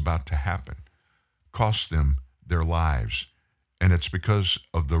what was about to happen, cost them their lives. And it's because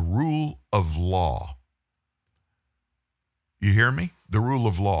of the rule of law. You hear me? The rule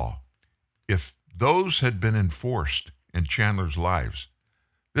of law. If those had been enforced in Chandler's lives,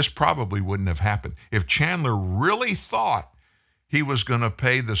 this probably wouldn't have happened. If Chandler really thought he was going to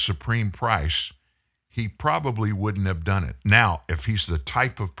pay the supreme price, he probably wouldn't have done it. Now, if he's the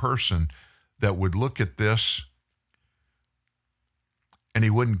type of person that would look at this and he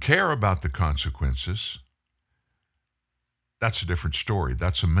wouldn't care about the consequences, that's a different story.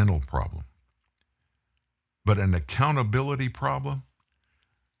 That's a mental problem. But an accountability problem,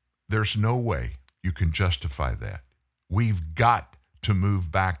 there's no way you can justify that. We've got to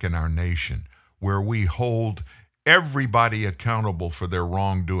move back in our nation where we hold everybody accountable for their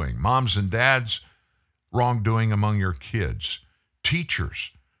wrongdoing. Moms and dads, wrongdoing among your kids,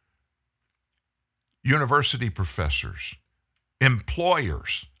 teachers, university professors,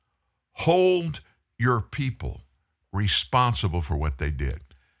 employers, hold your people responsible for what they did.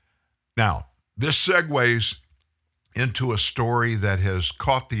 Now, this segues into a story that has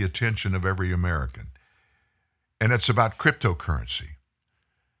caught the attention of every American, and it's about cryptocurrency.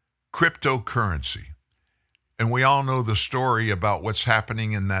 Cryptocurrency. And we all know the story about what's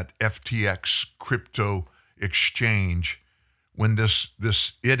happening in that FTX crypto exchange when this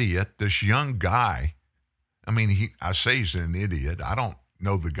idiot, this young guy, I say he's an idiot. I don't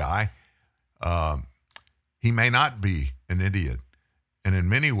know the guy. He may not be an idiot. And in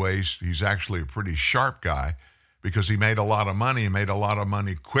many ways, he's actually a pretty sharp guy because he made a lot of money. He made a lot of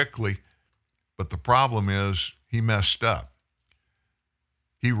money quickly. But the problem is he messed up.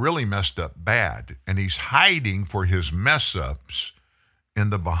 He really messed up bad, and he's hiding for his mess-ups in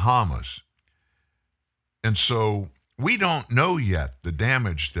the Bahamas. And so we don't know yet the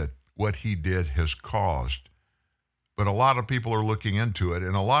damage that what he did has caused, but a lot of people are looking into it,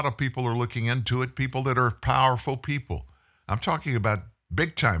 and a lot of people are looking into it, people that are powerful people. I'm talking about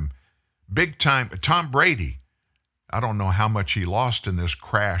big time, Tom Brady. I don't know how much he lost in this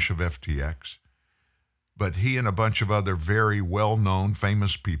crash of FTX. But he and a bunch of other very well-known,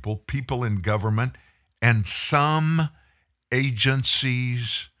 famous people in government, and some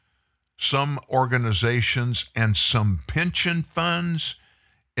agencies, some organizations, and some pension funds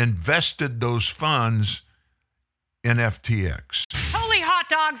invested those funds in FTX. Holy hot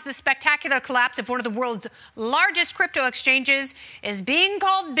dogs, the spectacular collapse of one of the world's largest crypto exchanges is being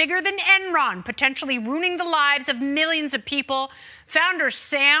called bigger than Enron, potentially ruining the lives of millions of people. Founder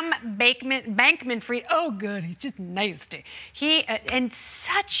Sam Bankman-Fried, oh good, he's just nasty. He, and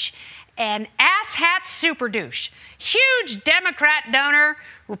such an asshat super douche. Huge Democrat donor,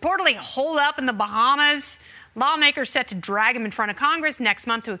 reportedly holed up in the Bahamas. Lawmakers set to drag him in front of Congress next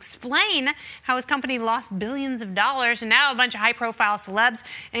month to explain how his company lost billions of dollars. And now a bunch of high-profile celebs,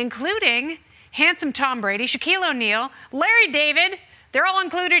 including handsome Tom Brady, Shaquille O'Neal, Larry David, They're all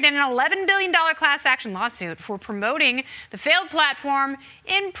included in an $11 billion class action lawsuit for promoting the failed platform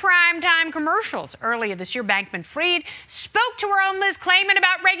in primetime commercials. Earlier this year, Bankman-Fried spoke to our own Liz Klayman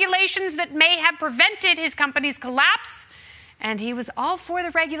about regulations that may have prevented his company's collapse, and he was all for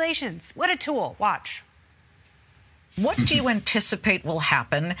the regulations. What a tool. Watch. What do you anticipate will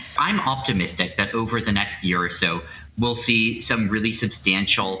happen? I'm optimistic that over the next year or so, we'll see some really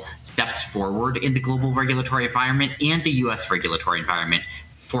substantial steps forward in the global regulatory environment and the U.S. regulatory environment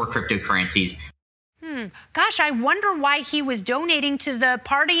for cryptocurrencies. Gosh, I wonder why he was donating to the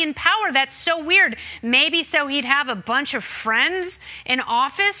party in power. That's so weird. Maybe so he'd have a bunch of friends in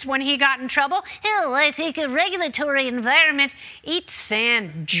office when he got in trouble. Oh, I think a regulatory environment. Eat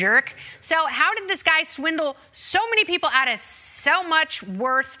sand, jerk. So how did this guy swindle so many people out of so much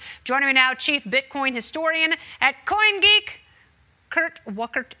worth? Joining me now, Chief Bitcoin historian at CoinGeek, Kurt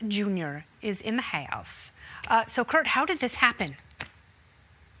Wuckert Jr. is in the house. So, Kurt, how did this happen?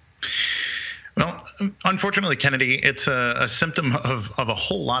 Well, unfortunately, Kennedy, it's a symptom of a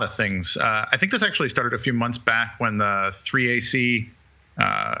whole lot of things. I think this actually started a few months back when the 3AC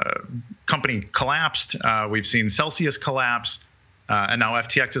company collapsed. We've seen Celsius collapse, and now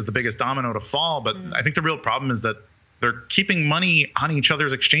FTX is the biggest domino to fall. But I think the real problem is that they're keeping money on each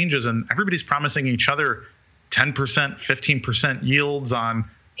other's exchanges, and everybody's promising each other 10%, 15% yields on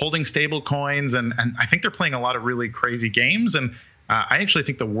holding stable coins. And I think they're playing a lot of really crazy games. And I actually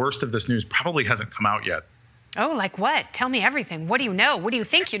think the worst of this news probably hasn't come out yet. Oh, like what? Tell me everything. What do you know? What do you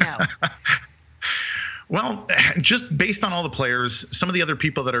think you know? Well, just based on all the players, some of the other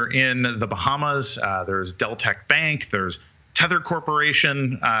people that are in the Bahamas, there's Deltec Bank, there's Tether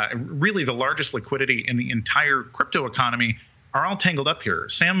Corporation, really the largest liquidity in the entire crypto economy are all tangled up here.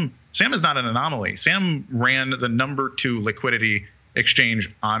 Sam is not an anomaly. Sam ran the #2 liquidity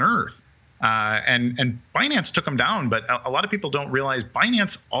exchange on Earth. And Binance took them down, but a lot of people don't realize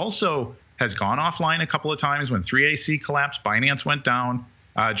Binance also has gone offline a couple of times. When 3AC collapsed, Binance went down.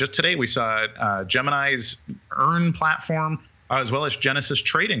 Just today, we saw Gemini's Earn platform, as well as Genesis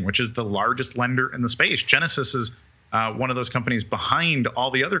Trading, which is the largest lender in the space. Genesis is one of those companies behind all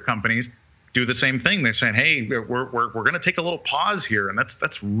the other companies. Do the same thing. They're saying, "Hey, we're going to take a little pause here," and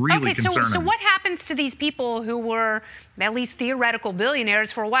that's really concerning. So what happens to these people who were at least theoretical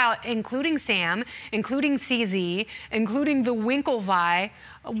billionaires for a while, including Sam, including CZ, including the Winklevi?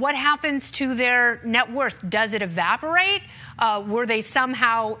 What happens to their net worth? Does it evaporate? Were they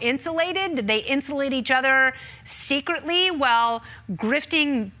somehow insulated? Did they insulate each other secretly while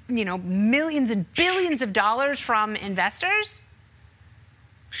grifting, millions and billions of dollars from investors?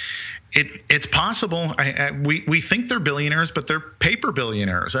 It's possible. We think they're billionaires, but they're paper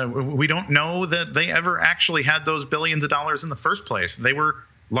billionaires. We don't know that they ever actually had those billions of dollars in the first place. They were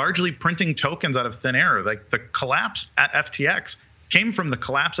largely printing tokens out of thin air. Like the collapse at FTX came from the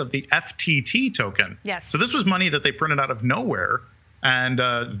collapse of the FTT token. Yes. So this was money that they printed out of nowhere, and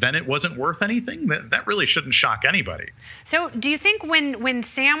then it wasn't worth anything. That really shouldn't shock anybody. So do you think when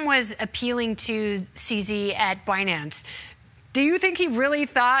Sam was appealing to CZ at Binance, do you think he really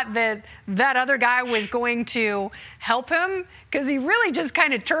thought that other guy was going to help him? Because he really just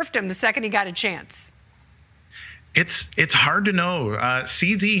kind of turfed him the second he got a chance. It's hard to know.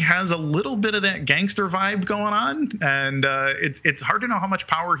 CZ has a little bit of that gangster vibe going on, and it's hard to know how much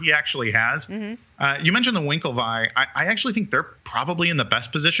power he actually has. Mm-hmm. You mentioned the Winklevi. I actually think they're probably in the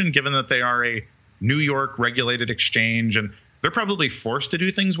best position, given that they are a New York regulated exchange, and they're probably forced to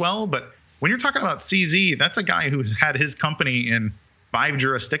do things well. But when you're talking about CZ, that's a guy who's had his company in 5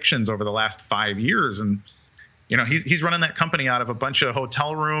 jurisdictions over the last 5 years. And, he's running that company out of a bunch of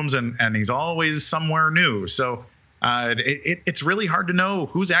hotel rooms, and he's always somewhere new. So it's really hard to know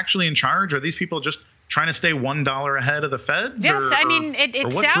who's actually in charge. Are these people just trying to stay $1 ahead of the feds? Yes,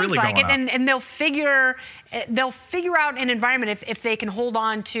 it sounds really like it, and they'll figure out an environment if they can hold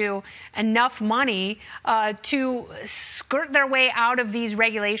on to enough money to skirt their way out of these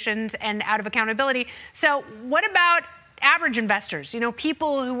regulations and out of accountability. So what about average investors,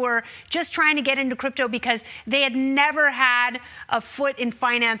 people who were just trying to get into crypto because they had never had a foot in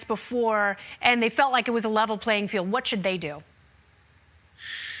finance before and they felt like it was a level playing field? What should they do?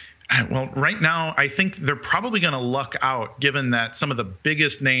 Well, right now, I think they're probably going to luck out, given that some of the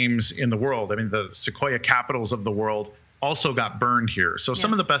biggest names in the world, the Sequoia Capitals of the world, also got burned here. So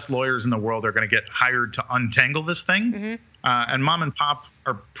some of the best lawyers in the world are going to get hired to untangle this thing. Mm-hmm. And mom and pop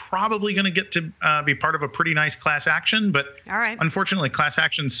are probably going to get to be part of a pretty nice class action. But unfortunately, class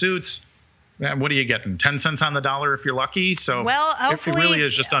action suits, what are you getting? 10 cents on the dollar if you're lucky. So hopefully, it really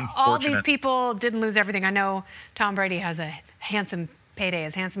is just unfortunate. All these people didn't lose everything. I know Tom Brady has a handsome payday,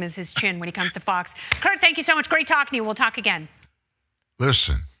 as handsome as his chin when he comes to Fox. Kurt, thank you so much. Great talking to you. We'll talk again.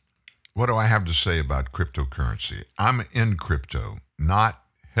 Listen, what do I have to say about cryptocurrency? I'm in crypto, not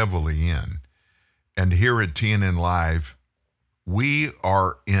heavily in. And here at TNN Live, we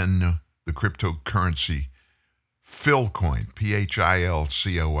are in the cryptocurrency Philcoin,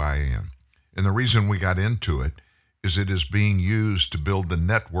 Philcoin. And the reason we got into it is it is being used to build the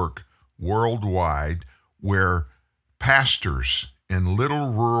network worldwide where pastors in little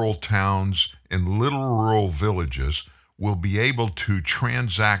rural towns and little rural villages will be able to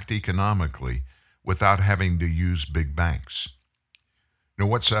transact economically without having to use big banks. Now,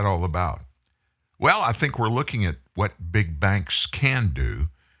 what's that all about? Well, I think we're looking at what big banks can do,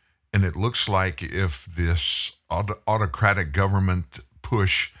 and it looks like if this autocratic government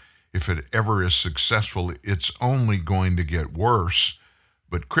push, if it ever is successful, it's only going to get worse.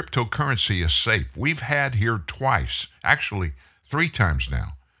 But cryptocurrency is safe. We've had here twice, actually 3 times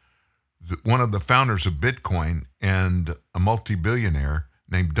now, one of the founders of Bitcoin and a multi-billionaire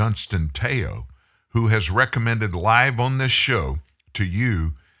named Dunstan Teo, who has recommended live on this show to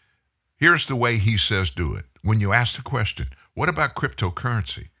you, here's the way he says do it. When you ask the question, what about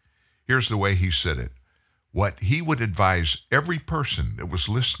cryptocurrency? Here's the way he said it. What he would advise every person that was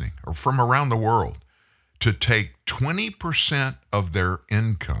listening or from around the world to take 20% of their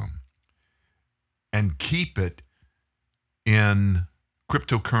income and keep it in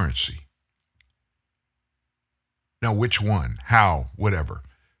cryptocurrency. Now, which one, how, whatever.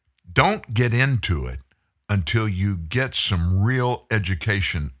 Don't get into it until you get some real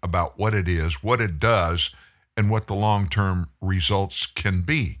education about what it is, what it does, and what the long-term results can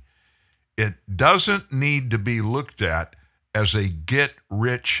be. It doesn't need to be looked at as a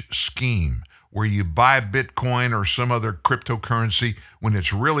get-rich scheme where you buy Bitcoin or some other cryptocurrency when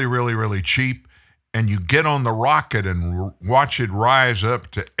it's really, really, really cheap, and you get on the rocket and watch it rise up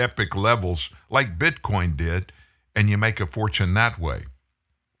to epic levels like Bitcoin did, and you make a fortune that way.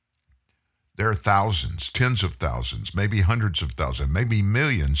 There are thousands, tens of thousands, maybe hundreds of thousands, maybe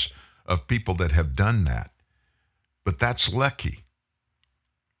millions of people that have done that. But that's lucky.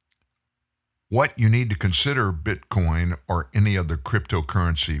 What you need to consider Bitcoin or any other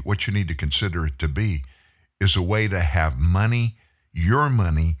cryptocurrency, what you need to consider it to be, is a way to have money, your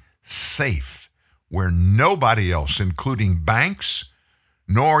money, safe, where nobody else, including banks,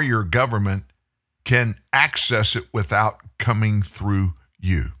 nor your government, can access it without coming through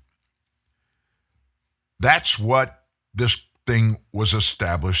you. That's what this thing was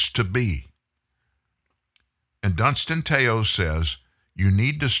established to be. And Dunstan Teo says you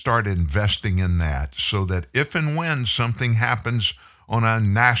need to start investing in that so that if and when something happens on a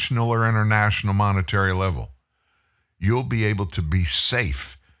national or international monetary level, you'll be able to be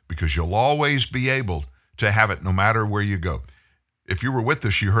safe because you'll always be able to have it no matter where you go. If you were with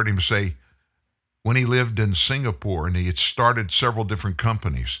us, you heard him say when he lived in Singapore and he had started several different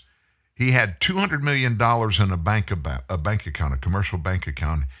companies, he had $200 million in a bank account, a commercial bank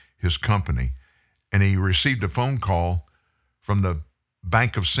account, his company, and he received a phone call from the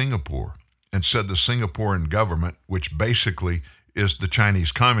Bank of Singapore and said the Singaporean government, which basically is the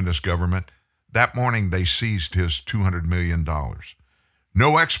Chinese Communist government, that morning they seized his $200 million.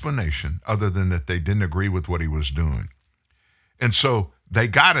 No explanation other than that they didn't agree with what he was doing. And so they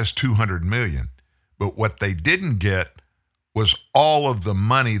got his $200 million, but what they didn't get was all of the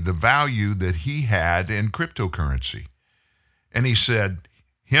money, the value that he had in cryptocurrency. And he said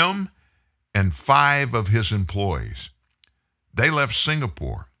him and 5 of his employees, they left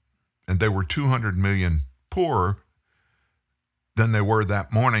Singapore and they were 200 million poorer than they were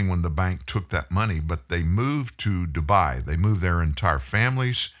that morning when the bank took that money, but they moved to Dubai. They moved their entire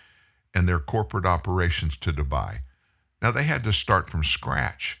families and their corporate operations to Dubai. Now they had to start from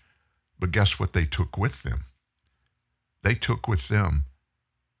scratch, but guess what they took with them? They took with them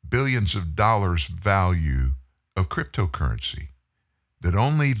billions of dollars value of cryptocurrency that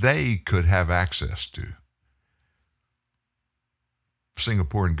only they could have access to.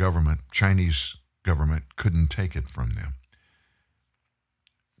 Singaporean government, Chinese government couldn't take it from them.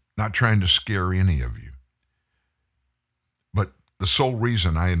 Not trying to scare any of you. But the sole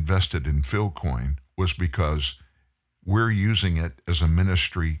reason I invested in Philcoin was because we're using it as a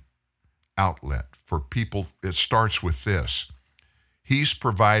ministry outlet for people. It starts with this. He's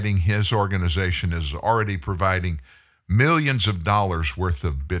providing, his organization is already providing millions of dollars worth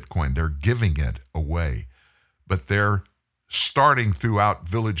of Bitcoin. They're giving it away, but they're starting throughout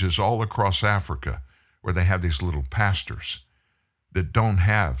villages all across Africa where they have these little pastors that don't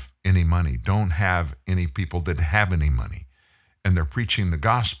have any money, don't have any people that have any money, and they're preaching the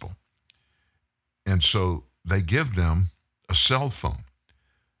gospel. And so they give them a cell phone.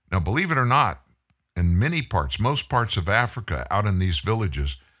 Now, believe it or not, in most parts of Africa, out in these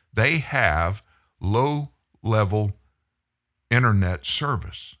villages, they have low-level internet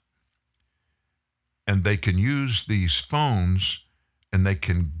service. And they can use these phones and they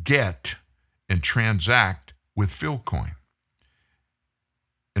can get and transact with Philcoin.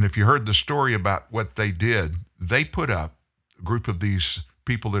 And if you heard the story about what they did, they put up, a group of these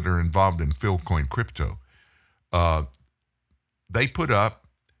people that are involved in Philcoin crypto, they put up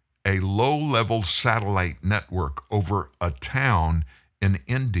a low-level satellite network over a town in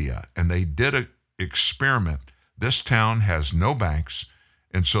India, and they did an experiment. This town has no banks,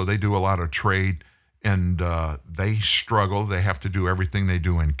 and so they do a lot of trade, and they struggle. They have to do everything they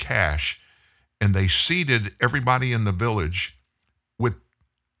do in cash, and they seeded everybody in the village with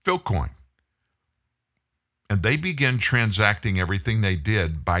Philcoin. And they began transacting everything they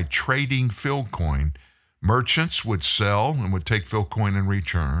did by trading Philcoin. Merchants would sell and would take Philcoin in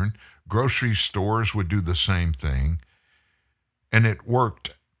return. Grocery stores would do the same thing. And it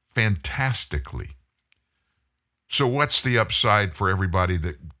worked fantastically. So what's the upside for everybody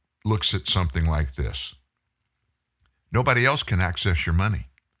that looks at something like this? Nobody else can access your money.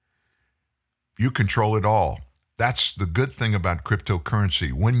 You control it all. That's the good thing about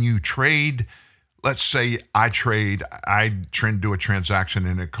cryptocurrency. When you trade, let's say I do a transaction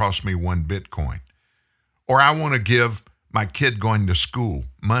and it costs me 1 Bitcoin. Or I want to give my kid going to school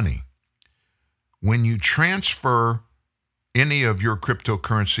money. When you transfer any of your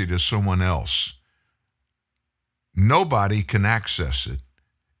cryptocurrency to someone else, nobody can access it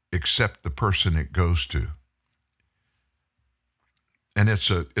except the person it goes to. And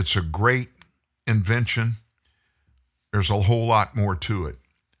it's a great invention. There's a whole lot more to it.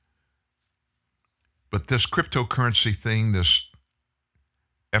 But this cryptocurrency thing, this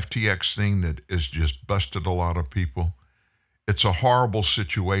FTX thing that has just busted a lot of people, it's a horrible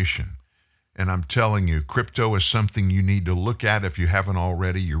situation. And I'm telling you, crypto is something you need to look at if you haven't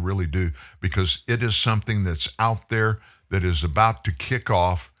already. You really do, because it is something that's out there that is about to kick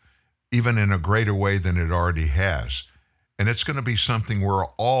off even in a greater way than it already has. And it's going to be something we're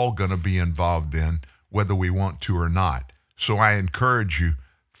all going to be involved in, whether we want to or not. So I encourage you,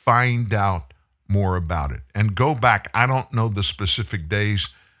 find out more about it. And go back. I don't know the specific days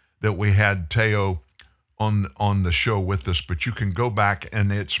that we had Teo on the show with us, but you can go back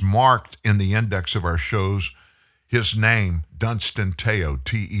and it's marked in the index of our shows. His name, Dunstan Teo,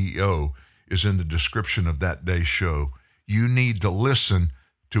 T-E-O, is in the description of that day's show. You need to listen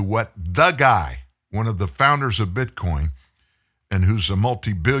to what the guy, one of the founders of Bitcoin, and who's a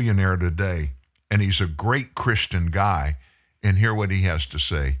multi-billionaire today, and he's a great Christian guy, and hear what he has to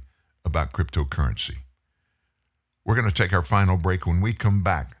say about cryptocurrency. We're going to take our final break. When we come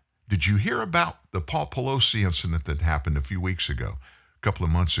back, did you hear about the Paul Pelosi incident that happened a few weeks ago, a couple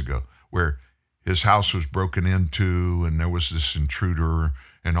of months ago, where his house was broken into and there was this intruder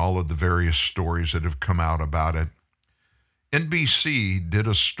and all of the various stories that have come out about it? NBC did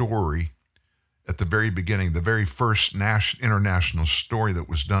a story at the very beginning, the very first international story that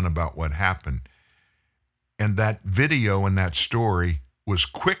was done about what happened. And that video and that story was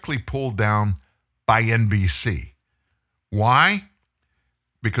quickly pulled down by NBC. Why?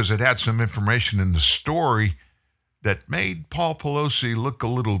 Because it had some information in the story that made Paul Pelosi look a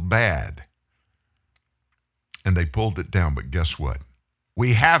little bad. And they pulled it down, but guess what?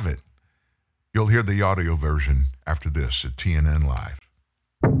 We have it. You'll hear the audio version after this at TNN Live.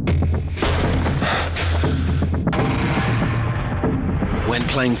 When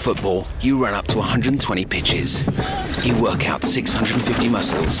playing football, you run up to 120 pitches. You work out 650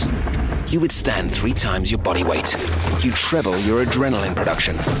 muscles. You withstand 3 times your body weight. You treble your adrenaline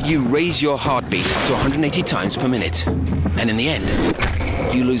production. You raise your heartbeat to 180 times per minute. And in the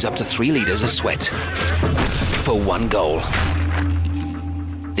end, you lose up to 3 liters of sweat for 1 goal.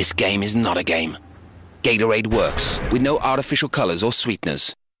 This game is not a game. Gatorade works with no artificial colors or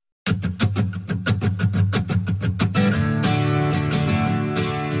sweeteners.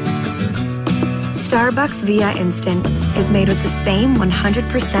 Starbucks Via Instant is made with the same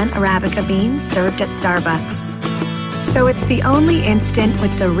 100% Arabica beans served at Starbucks. So it's the only instant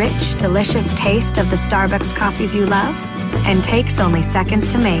with the rich, delicious taste of the Starbucks coffees you love and takes only seconds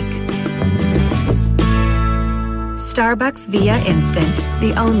to make. Starbucks Via Instant,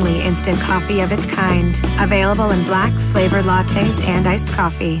 the only instant coffee of its kind. Available in black, flavored lattes, and iced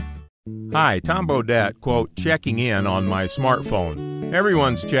coffee. Hi, Tom Bodette, quote, checking in on my smartphone.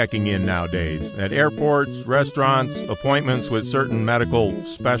 Everyone's checking in nowadays, at airports, restaurants, appointments with certain medical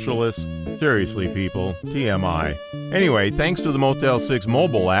specialists. Seriously, people, TMI. Anyway, thanks to the Motel 6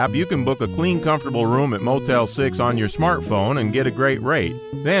 mobile app, you can book a clean, comfortable room at Motel 6 on your smartphone and get a great rate.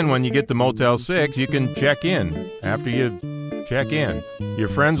 Then, when you get to Motel 6, you can check in. After you check in, your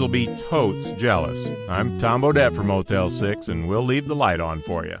friends will be totes jealous. I'm Tom Bodette for Motel 6, and we'll leave the light on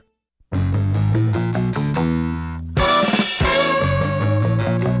for you.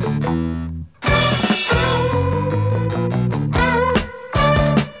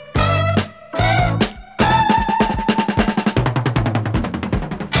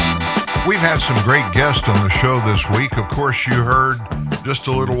 We've had some great guests on the show this week. Of course, you heard just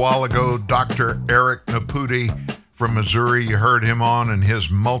a little while ago Dr. Eric Naputi from Missouri. You heard him on in his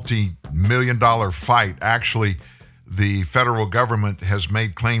multi-million-dollar fight. Actually, the federal government has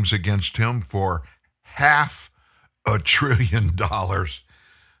made claims against him for $500 billion.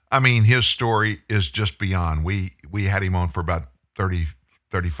 I mean, his story is just beyond. We had him on for about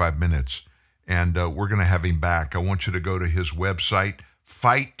 35 minutes, and we're going to have him back. I want you to go to his website,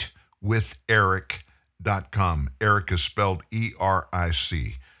 fightwitheric.com. Eric is spelled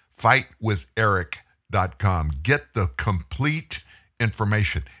E-R-I-C. Fightwitheric.com. Get the complete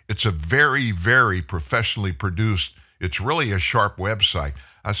information. It's a very, very professionally produced, it's really a sharp website.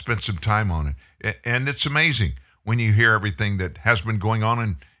 I spent some time on it. And it's amazing when you hear everything that has been going on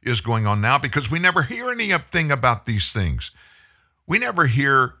and is going on now, because we never hear anything about these things. We never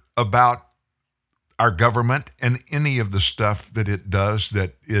hear about our government and any of the stuff that it does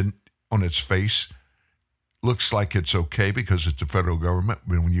that on its face looks like it's okay because it's the federal government.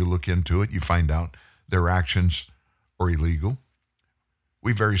 When you look into it, you find out their actions are illegal.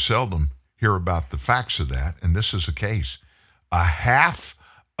 We very seldom hear about the facts of that, and this is a case. $500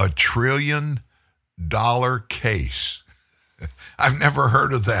 billion case. I've never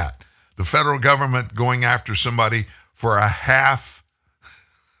heard of that. The federal government going after somebody for $500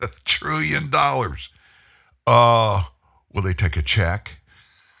 billion. Will they take a check?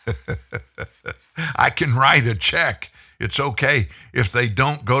 I can write a check. It's okay if they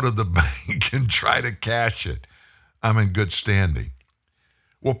don't go to the bank and try to cash it. I'm in good standing.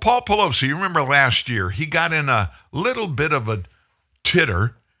 Well, Paul Pelosi, you remember last year, he got in a little bit of a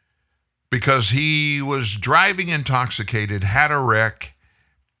titter because he was driving intoxicated, had a wreck,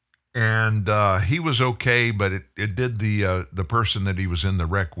 and he was okay, but it did the person that he was in the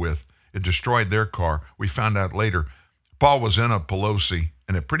wreck with, it destroyed their car. We found out later Paul was in a Pelosi,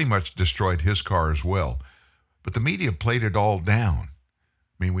 and it pretty much destroyed his car as well. But the media played it all down.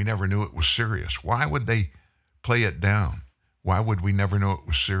 I mean, we never knew it was serious. Why would they play it down? Why would we never know it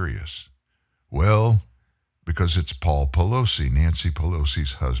was serious? Well, because it's Paul Pelosi, Nancy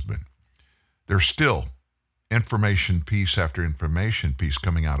Pelosi's husband. There's still information piece after information piece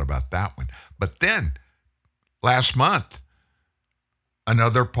coming out about that one. But then, last month,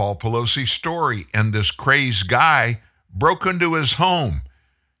 another Paul Pelosi story, and this crazed guy broke into his home,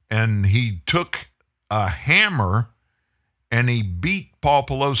 and he took a hammer and he beat Paul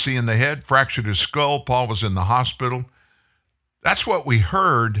Pelosi in the head, fractured his skull. Paul was in the hospital. That's what we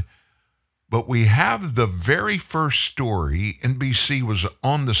heard, but we have the very first story. NBC was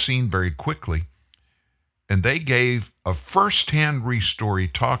on the scene very quickly, and they gave a first-hand story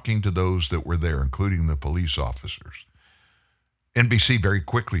talking to those that were there, including the police officers. NBC very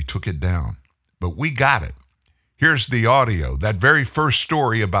quickly took it down, but we got it. Here's the audio, that very first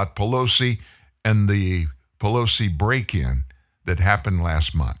story about Pelosi and the Pelosi break-in that happened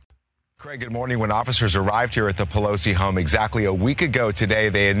last month. Craig, good morning. When officers arrived here at the Pelosi home exactly a week ago today,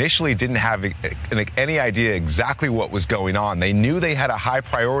 they initially didn't have any idea exactly what was going on. They knew they had a high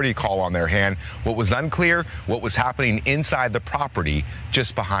priority call on their hand. What was unclear, what was happening inside the property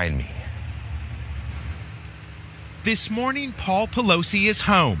just behind me. This morning, Paul Pelosi is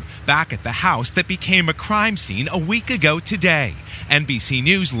home, back at the house that became a crime scene a week ago today. NBC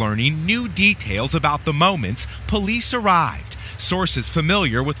News learning new details about the moments police arrived. Sources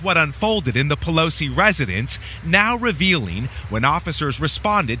familiar with what unfolded in the Pelosi residence now revealing when officers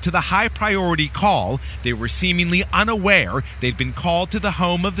responded to the high-priority call, they were seemingly unaware they'd been called to the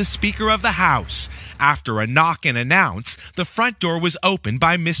home of the Speaker of the House. After a knock and announce, the front door was opened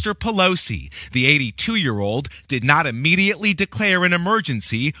by Mr. Pelosi. The 82-year-old did not immediately declare an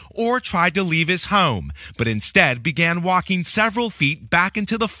emergency or try to leave his home, but instead began walking several feet back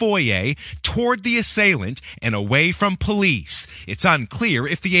into the foyer toward the assailant and away from police. It's unclear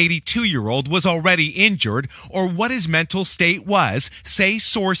if the 82-year-old was already injured or what his mental state was, say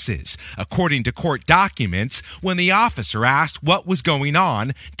sources. According to court documents, when the officer asked what was going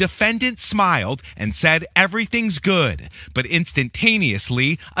on, defendant smiled and said everything's good. But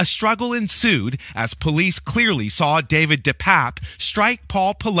instantaneously, a struggle ensued as police clearly saw David DePape strike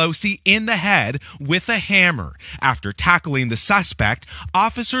Paul Pelosi in the head with a hammer. After tackling the suspect,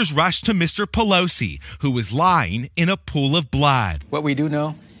 officers rushed to Mr. Pelosi, who was lying in a pool of blood. What we do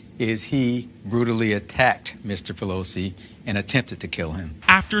know is he brutally attacked Mr. Pelosi and attempted to kill him.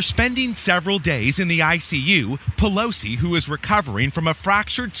 After spending several days in the ICU, Pelosi, who is recovering from a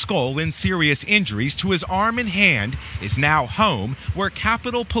fractured skull and serious injuries to his arm and hand, is now home, where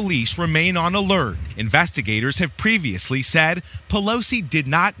Capitol Police remain on alert. Investigators have previously said Pelosi did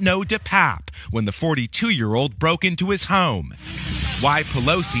not know DePape when the 42-year-old broke into his home. Why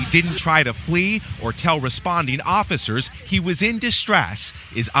Pelosi didn't try to flee or tell responding officers he was in distress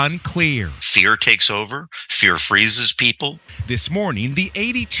is unclear. Fear takes over. Fear freezes people. This morning, the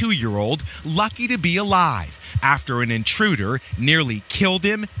 82-year-old, lucky to be alive after an intruder nearly killed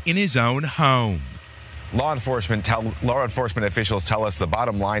him in his own home. Law enforcement officials tell us the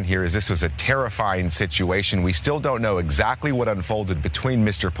bottom line here is this was a terrifying situation. We still don't know exactly what unfolded between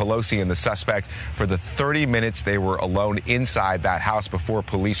Mr. Pelosi and the suspect for the 30 minutes they were alone inside that house before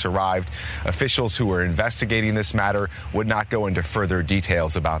police arrived. Officials who were investigating this matter would not go into further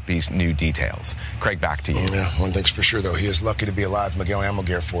details about these new details. Craig, back to you. Yeah, one thing's for sure, though. He is lucky to be alive. Miguel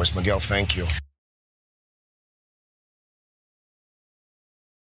Almaguer for us. Miguel, thank you.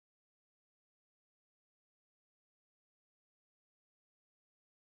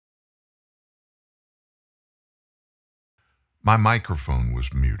 My microphone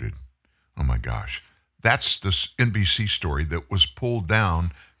was muted. Oh my gosh. That's the NBC story that was pulled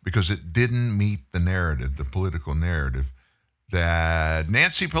down because it didn't meet the narrative, the political narrative that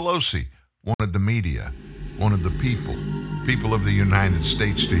Nancy Pelosi wanted the media, wanted the people of the United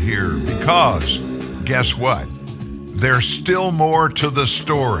States to hear. Because guess what? There's still more to the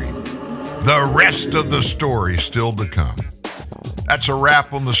story. The rest of the story still to come. That's a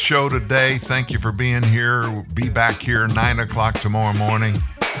wrap on the show today. Thank you for being here. We'll be back here 9 o'clock tomorrow morning.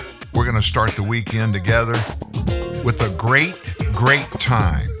 We're going to start the weekend together with a great, great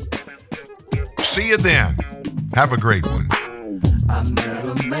time. See you then. Have a great one. I met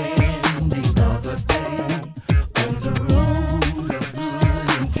a man the other day on the road of good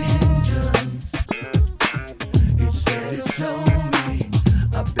intentions. He said he showed me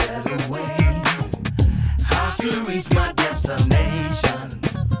a better way how to reach my destination.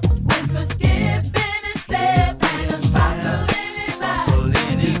 Went for skipping and stepping and sparkling his eye.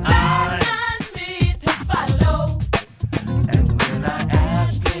 He beckoned me to follow. And when I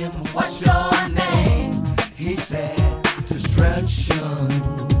asked him, what's your name? He said, distraction.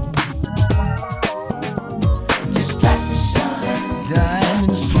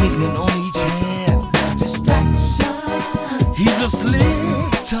 Diamonds twinkling on each hand. Distraction. He's a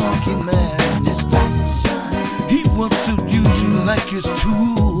slick talking man. Distraction. He wants to use you like his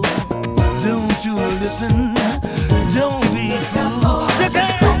tool. Don't you listen? Don't be fooled.